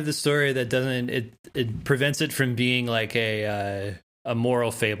the story that doesn't it prevents it from being like a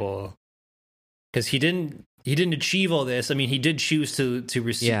moral fable, because he didn't achieve all this. I mean, he did choose to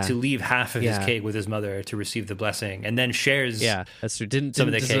receive to leave half of his cake with his mother to receive the blessing, and then shares. Yeah, that's true. Didn't some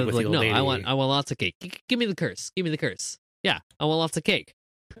of the cake with the old lady. I want lots of cake. Give me the curse. Give me the curse. Yeah, I want lots of cake.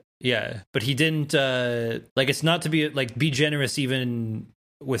 Yeah, but he didn't it's not to be generous even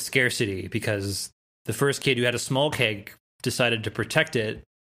with scarcity, because the first kid who had a small cake decided to protect it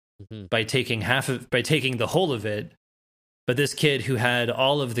by taking the whole of it. But this kid who had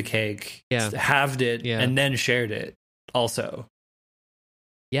all of the cake halved it and then shared it also.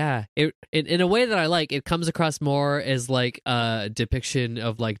 Yeah, it in a way that I like. It comes across more as like a depiction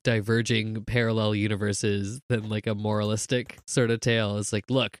of like diverging parallel universes than like a moralistic sort of tale. It's like,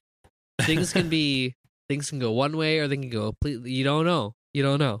 look, things can go one way or they can go completely. You don't know.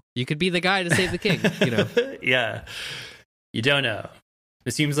 You could be the guy to save the king. Yeah, you don't know.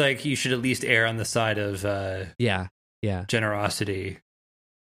 It seems like you should at least err on the side of generosity,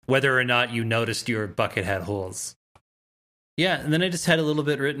 whether or not you noticed your bucket had holes. Yeah, and then I just had a little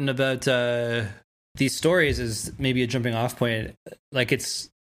bit written about these stories as maybe a jumping off point. Like, it's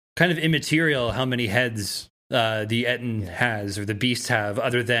kind of immaterial how many heads the Etten has or the beasts have,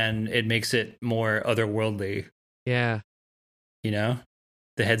 other than it makes it more otherworldly. Yeah.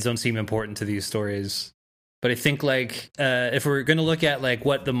 The heads don't seem important to these stories. But I think, if we're going to look at,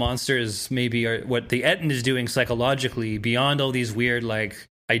 what the monsters maybe are, what the Etten is doing psychologically, beyond all these weird,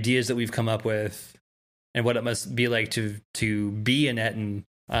 ideas that we've come up with, and what it must be like to be an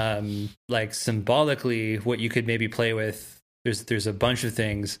Etten, symbolically, what you could maybe play with, there's a bunch of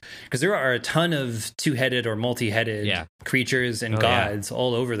things. Because there are a ton of 2-headed or multi-headed creatures and gods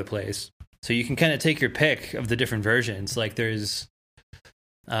all over the place. So you can kind of take your pick of the different versions. There's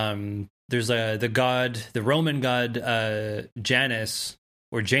the Roman god Janus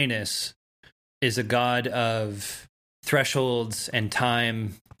or Janus is a god of thresholds and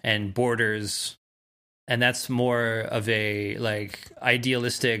time and borders, and that's more of a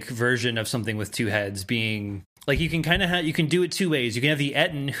idealistic version of something with 2 heads, being you can you can do it 2 ways. You can have the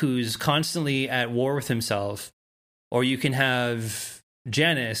Etten who's constantly at war with himself, or you can have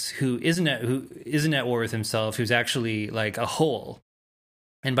Janus who isn't at war with himself, who's actually a whole.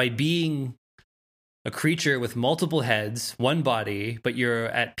 And by being a creature with multiple heads, one body, but you're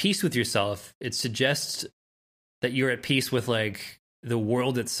at peace with yourself, it suggests that you're at peace with like the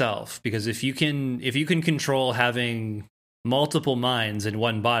world itself. Because if you can control having multiple minds in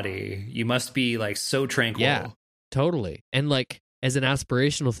one body, you must be like so tranquil. Yeah, totally. And like as an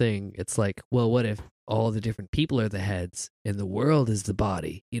aspirational thing, it's like, well, what if all the different people are the heads and the world is the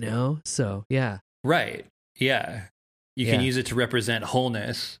body, you know? So yeah. Right. Yeah. You can use it to represent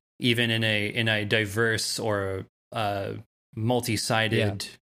wholeness, even in a diverse or multi-sided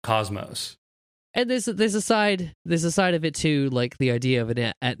cosmos. And there's a side of it too, like the idea of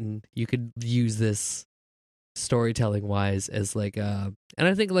an Etten. You could use this storytelling wise as like and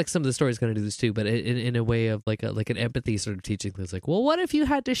I think like some of the stories kind of do this too, but in a way of like an empathy sort of teaching things. Like, well, what if you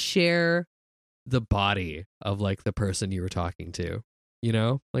had to share the body of like the person you were talking to? You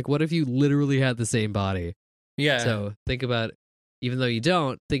know, like what if you literally had the same body? Yeah. So think about, even though you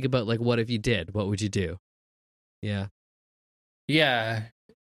don't, think about like what if you did? What would you do? Yeah. Yeah.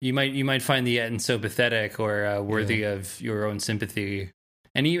 You might find the Etten so pathetic or worthy of your own sympathy.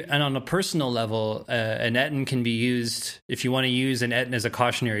 And on a personal level, an Etten can be used, if you want to use an Etten as a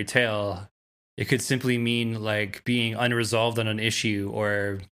cautionary tale, it could simply mean like being unresolved on an issue,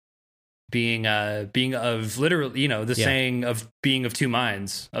 or being of literally, the saying of being of two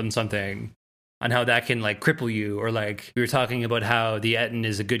minds on something, on how that can like cripple you. Or like we were talking about how the Etten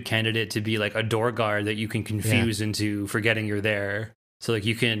is a good candidate to be like a door guard that you can confuse into forgetting you're there. So like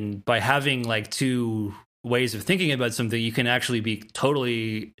you can, by having like two ways of thinking about something, you can actually be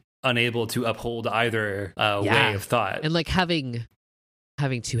totally unable to uphold either way of thought. And like having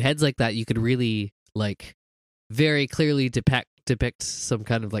two heads like that, you could really like very clearly depict some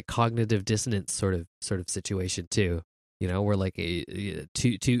kind of like cognitive dissonance sort of situation too. You know, where like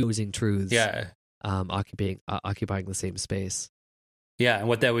two opposing truths occupying the same space. Yeah, and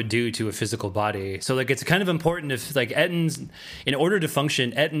what that would do to a physical body. So like it's kind of important if like Ettens, in order to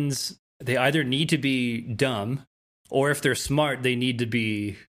function, Ettens, they either need to be dumb, or if they're smart, they need to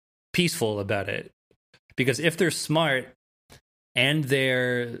be peaceful about it. Because if they're smart and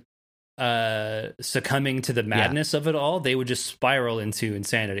they're succumbing to the madness of it all, they would just spiral into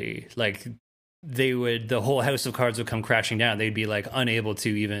insanity. Like the whole house of cards would come crashing down. They'd be like unable to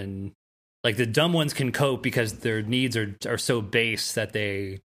even, like the dumb ones can cope because their needs are so base that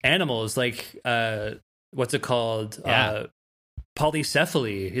animals like, what's it called?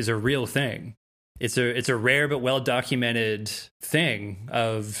 Polycephaly is a real thing. It's a rare but well documented thing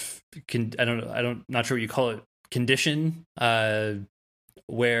of not sure what you call it, condition,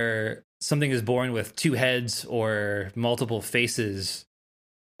 where something is born with two heads or multiple faces,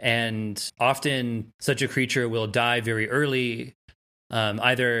 and often such a creature will die very early,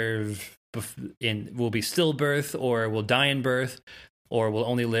 either will be stillbirth, or will die in birth, or will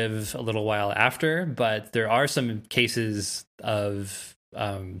only live a little while after. But there are some cases of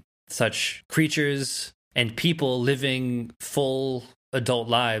such creatures and people living full adult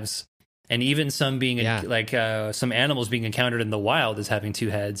lives, and even some being some animals being encountered in the wild as having two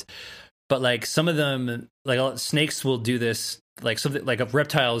heads. But like some of them, like snakes will do this. Like something like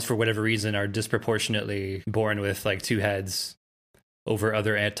reptiles, for whatever reason, are disproportionately born with like two heads over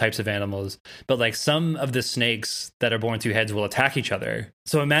other types of animals. But like some of the snakes that are born two heads will attack each other.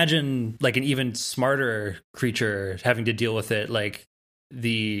 So imagine like an even smarter creature having to deal with it, like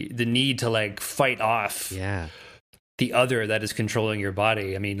the need to like fight off the other that is controlling your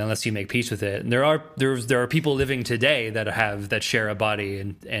body. I mean, unless you make peace with it. And there are people living today that share a body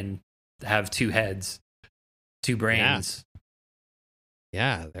and have two heads, two brains.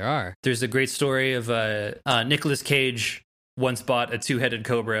 Yeah, there are. There's a great story of Nicolas Cage once bought a two-headed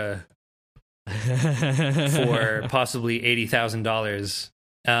cobra for possibly $80,000.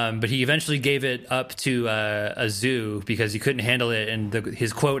 But he eventually gave it up to a zoo because he couldn't handle it. And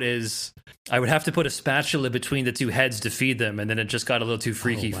his quote is, "I would have to put a spatula between the two heads to feed them, and then it just got a little too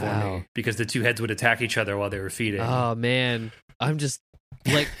freaky for me because the two heads would attack each other while they were feeding." Oh man, I'm just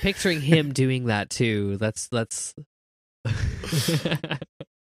like picturing him doing that too. That's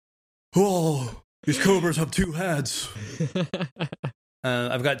Oh, these cobras have two heads.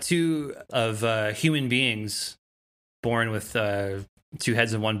 I've got two of human beings born with two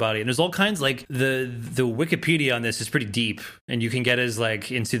heads and one body, and there's all kinds. Like the Wikipedia on this is pretty deep, and you can get as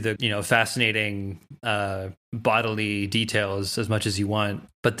like into the fascinating bodily details as much as you want.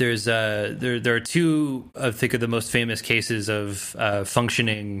 But there's there are two, I think, of the most famous cases of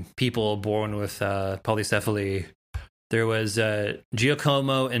functioning people born with polycephaly. There was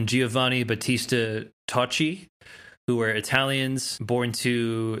Giacomo and Giovanni Battista Tocci, who were Italians born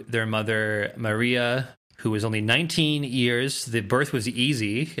to their mother Maria, who was only 19 years. The birth was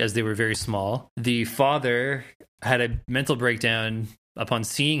easy as they were very small. The father had a mental breakdown upon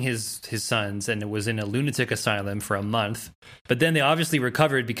seeing his sons, and it was in a lunatic asylum for a month. But then they obviously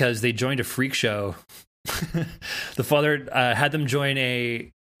recovered because they joined a freak show. The father had them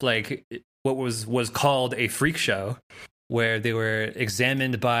join what was called a freak show, where they were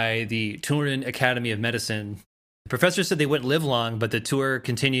examined by the Turin Academy of Medicine. The professor said they wouldn't live long, but the tour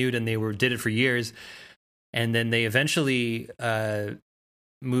continued, and they did it for years. And then they eventually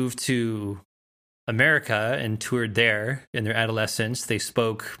moved to America and toured there in their adolescence. They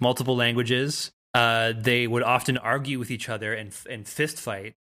spoke multiple languages. They would often argue with each other and fist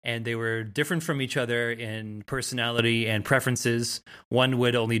fight. And they were different from each other in personality and preferences. One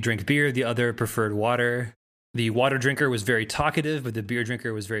would only drink beer, the other preferred water. The water drinker was very talkative, but the beer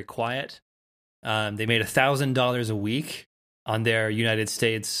drinker was very quiet. They made $1,000 a week on their United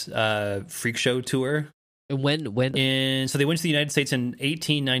States freak show tour. And when? So they went to the United States in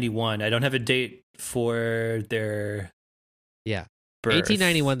 1891. I don't have a date for their birth.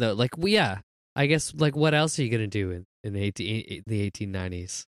 1891 though. Like, I guess, like, what else are you gonna do in the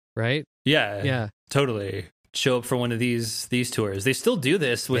 1890s, right? Yeah, totally. Show up for one of these tours. They still do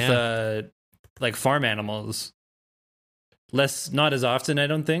this with like farm animals. Not as often, I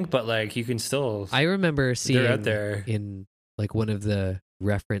don't think, but like you can still. I remember seeing out there in like one of the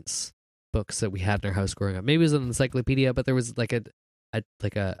reference books that we had in our house growing up. Maybe it was an encyclopedia, but there was like a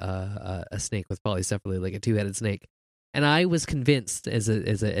snake with polycephaly, like a two-headed snake. And I was convinced as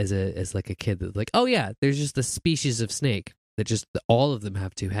like a kid that, like, oh yeah, there's just a species of snake that just all of them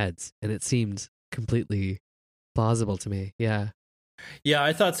have two heads, and it seemed completely plausible to me. Yeah,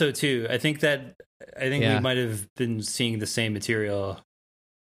 I thought so too. I think we might have been seeing the same material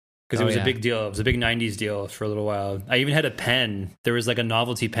because it was a big deal. It was a big '90s deal for a little while. I even had a pen. There was like a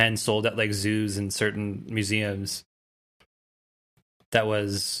novelty pen sold at like zoos and certain museums. That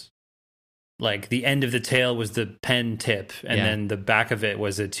was. Like the end of the tail was the pen tip, and then the back of it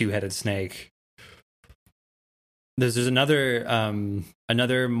was a two-headed snake. There's another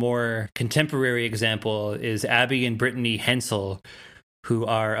more contemporary example is Abby and Brittany Hensel, who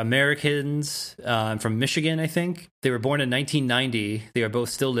are Americans from Michigan, I think. They were born in 1990. They are both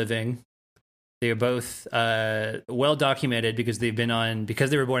still living. They are both well documented because they were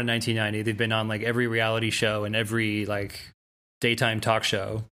born in 1990. They've been on like every reality show and every like daytime talk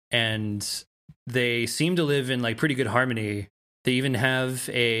show, and they seem to live in like pretty good harmony. They even have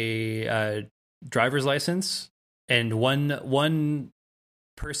a driver's license, and one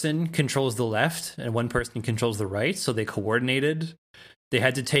person controls the left and one person controls the right, so they coordinated. They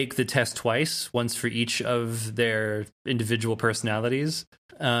had to take the test twice, once for each of their individual personalities.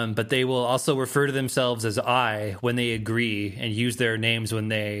 But they will also refer to themselves as I when they agree, and use their names when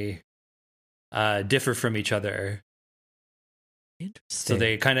they differ from each other. Interesting. So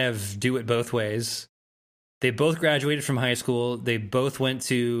they kind of do it both ways. They both graduated from high school. They both went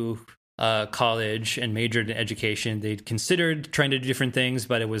to college and majored in education. They considered trying to do different things,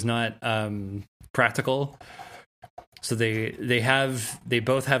 but it was not practical. So they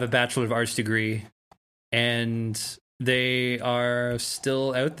both have a Bachelor of Arts degree, and they are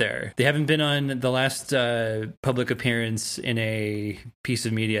still out there. They haven't been on the last public appearance in a piece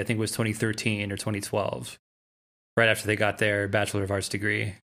of media. I think it was 2013 or 2012. Right after they got their Bachelor of Arts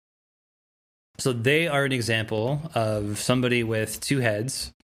degree. So they are an example of somebody with two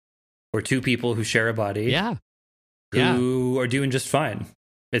heads, or two people who share a body. Yeah. Who are doing just fine,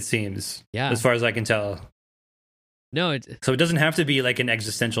 it seems. Yeah. As far as I can tell. No, so it doesn't have to be like an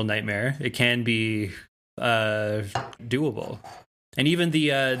existential nightmare. It can be doable. And even the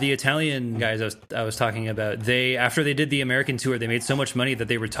Italian guys I was talking about, after they did the American tour, they made so much money that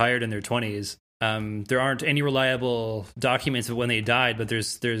they retired in their 20s. There aren't any reliable documents of when they died, but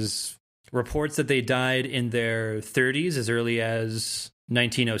there's reports that they died in their 30s, as early as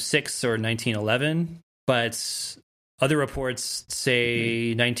 1906 or 1911. But other reports say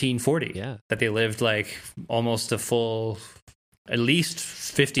 1940. Yeah, that they lived like almost a full, at least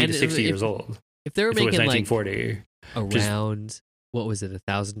 50 to 60 years old. If they were making like 1940, around what was it,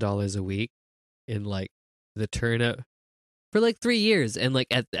 $1,000 a week in like the turnout. For like 3 years, and like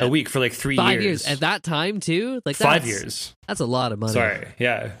at a week for like 3 years. 5 years at that time too. Like 5 years. That's a lot of money. Sorry,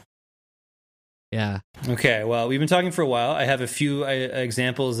 yeah. Okay, well, we've been talking for a while. I have a few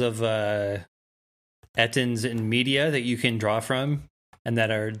examples of Ettins in media that you can draw from, and that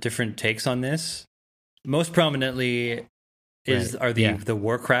are different takes on this. Most prominently are the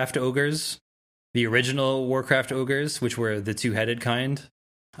Warcraft ogres, the original Warcraft ogres, which were the two-headed kind.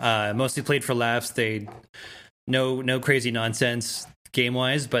 Mostly played for laughs. They no crazy nonsense game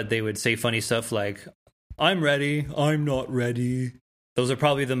wise, but they would say funny stuff like I'm ready. I'm not ready. Those are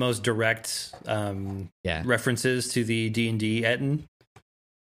probably the most direct references to the D&D Etten.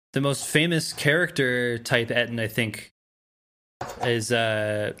 The most famous character type Etten, I think, is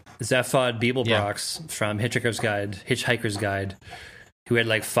Zaphod Beeblebrox from Hitchhiker's Guide, who had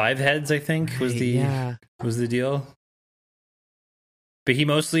like 5 heads, I think, was the deal. But he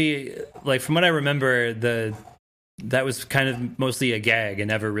mostly, like, from what I remember, that was kind of mostly a gag and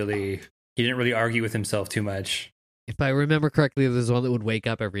he didn't really argue with himself too much. If I remember correctly, there's one that would wake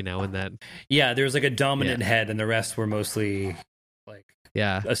up every now and then. Yeah, there was like a dominant head, and the rest were mostly like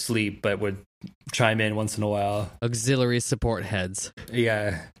asleep, but would chime in once in a while. Auxiliary support heads.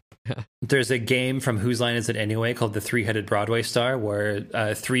 Yeah. There's a game from Whose Line Is It Anyway called The Three-Headed Broadway Star, where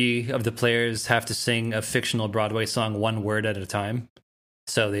 3 of the players have to sing a fictional Broadway song 1 word at a time.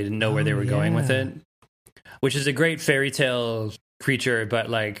 So they didn't know where they were going with it. Which is a great fairy tale creature, but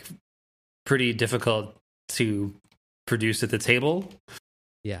like pretty difficult to produce at the table.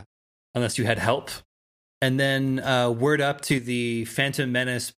 Yeah. Unless you had help. And then word up to the Phantom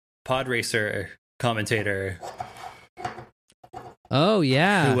Menace pod racer commentator. Oh,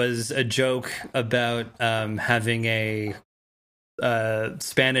 yeah. Who was a joke about having a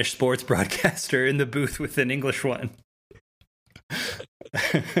Spanish sports broadcaster in the booth with an English one.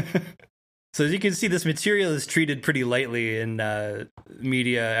 So as you can see, this material is treated pretty lightly in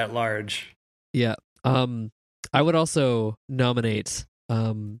media at large. Yeah. I would also nominate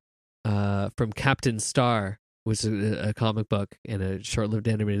from Captain Star, which is a comic book and a short-lived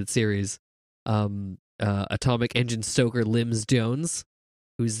animated series, Atomic Engine Stoker Limbs Jones,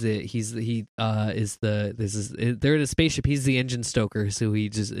 they're in a spaceship. He's the engine stoker, so he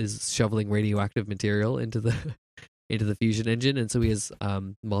just is shoveling radioactive material into the fusion engine, and so he has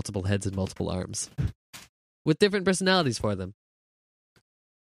multiple heads and multiple arms with different personalities for them.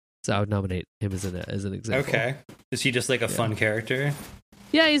 So I would nominate him as an example. Okay. Is he just like a fun character?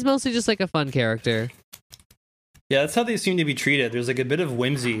 Yeah, he's mostly just like a fun character. Yeah, that's how they seem to be treated. There's like a bit of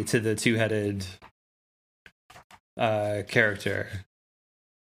whimsy to the 2-headed character.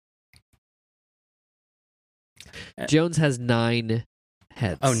 Jones has 9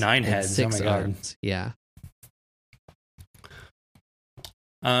 heads. Oh, 9 heads. 6 oh my God. arms. Yeah.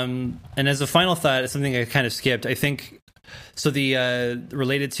 And as a final thought, it's something I kind of skipped. I think so. The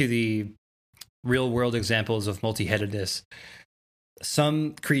related to the real world examples of multi-headedness,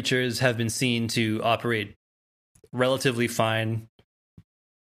 some creatures have been seen to operate relatively fine,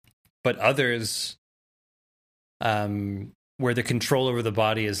 but others, where the control over the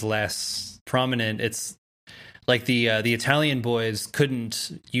body is less prominent, it's like the Italian boys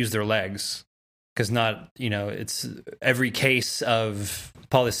couldn't use their legs. Because it's every case of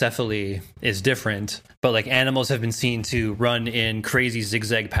polycephaly is different, but like animals have been seen to run in crazy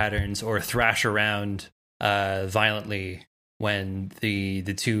zigzag patterns or thrash around violently when the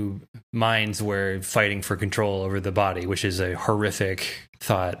 2 minds were fighting for control over the body, which is a horrific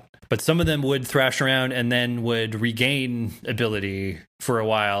thought. But some of them would thrash around and then would regain ability for a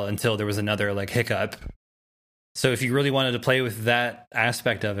while until there was another like hiccup. So if you really wanted to play with that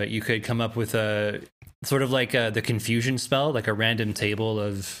aspect of it, you could come up with a sort of like the confusion spell, like a random table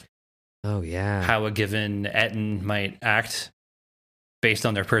of how a given Etten might act based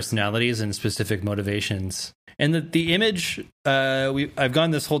on their personalities and specific motivations. And the image, I've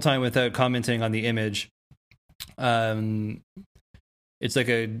gone this whole time without commenting on the image. It's like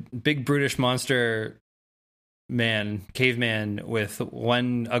a big brutish monster caveman with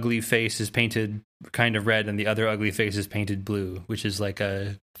one ugly face is painted kind of red and the other ugly face is painted blue, which is like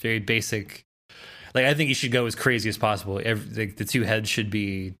a very basic. Like, I think you should go as crazy as possible. The 2 heads should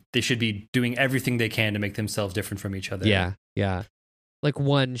be doing everything they can to make themselves different from each other. Yeah. Like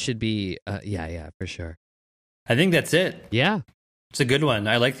one should be, for sure. I think that's it. Yeah, it's a good one.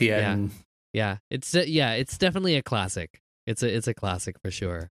 I like the end. Yeah. It's definitely a classic. It's a classic for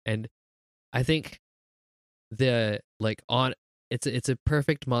sure, and I think it's a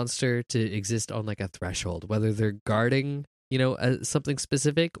perfect monster to exist on like a threshold, whether they're guarding something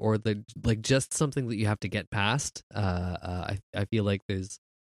specific or just something that you have to get past. I feel like there's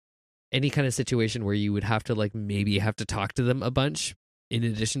any kind of situation where you would have to maybe have to talk to them a bunch in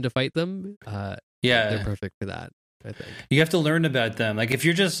addition to fight them. They're perfect for that. I think you have to learn about them. Like if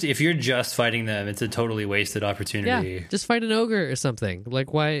you're just fighting them, it's a totally wasted opportunity. Yeah, just fight an ogre or something.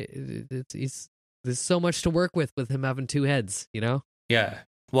 Like why? There's so much to work with him having 2 heads. Yeah.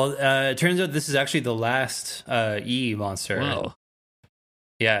 Well, it turns out this is actually the last E monster. Whoa.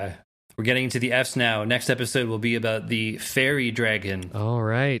 Yeah. We're getting into the Fs now. Next episode will be about the fairy dragon. All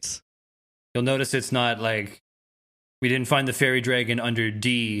right. You'll notice it's not like we didn't find the fairy dragon under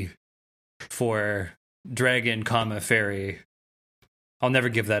D for dragon, fairy. I'll never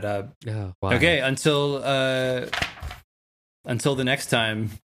give that up. Oh, wow. Okay, until the next time.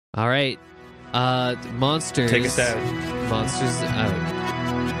 All right. Monsters. Take us out. Monsters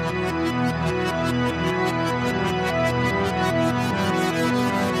out.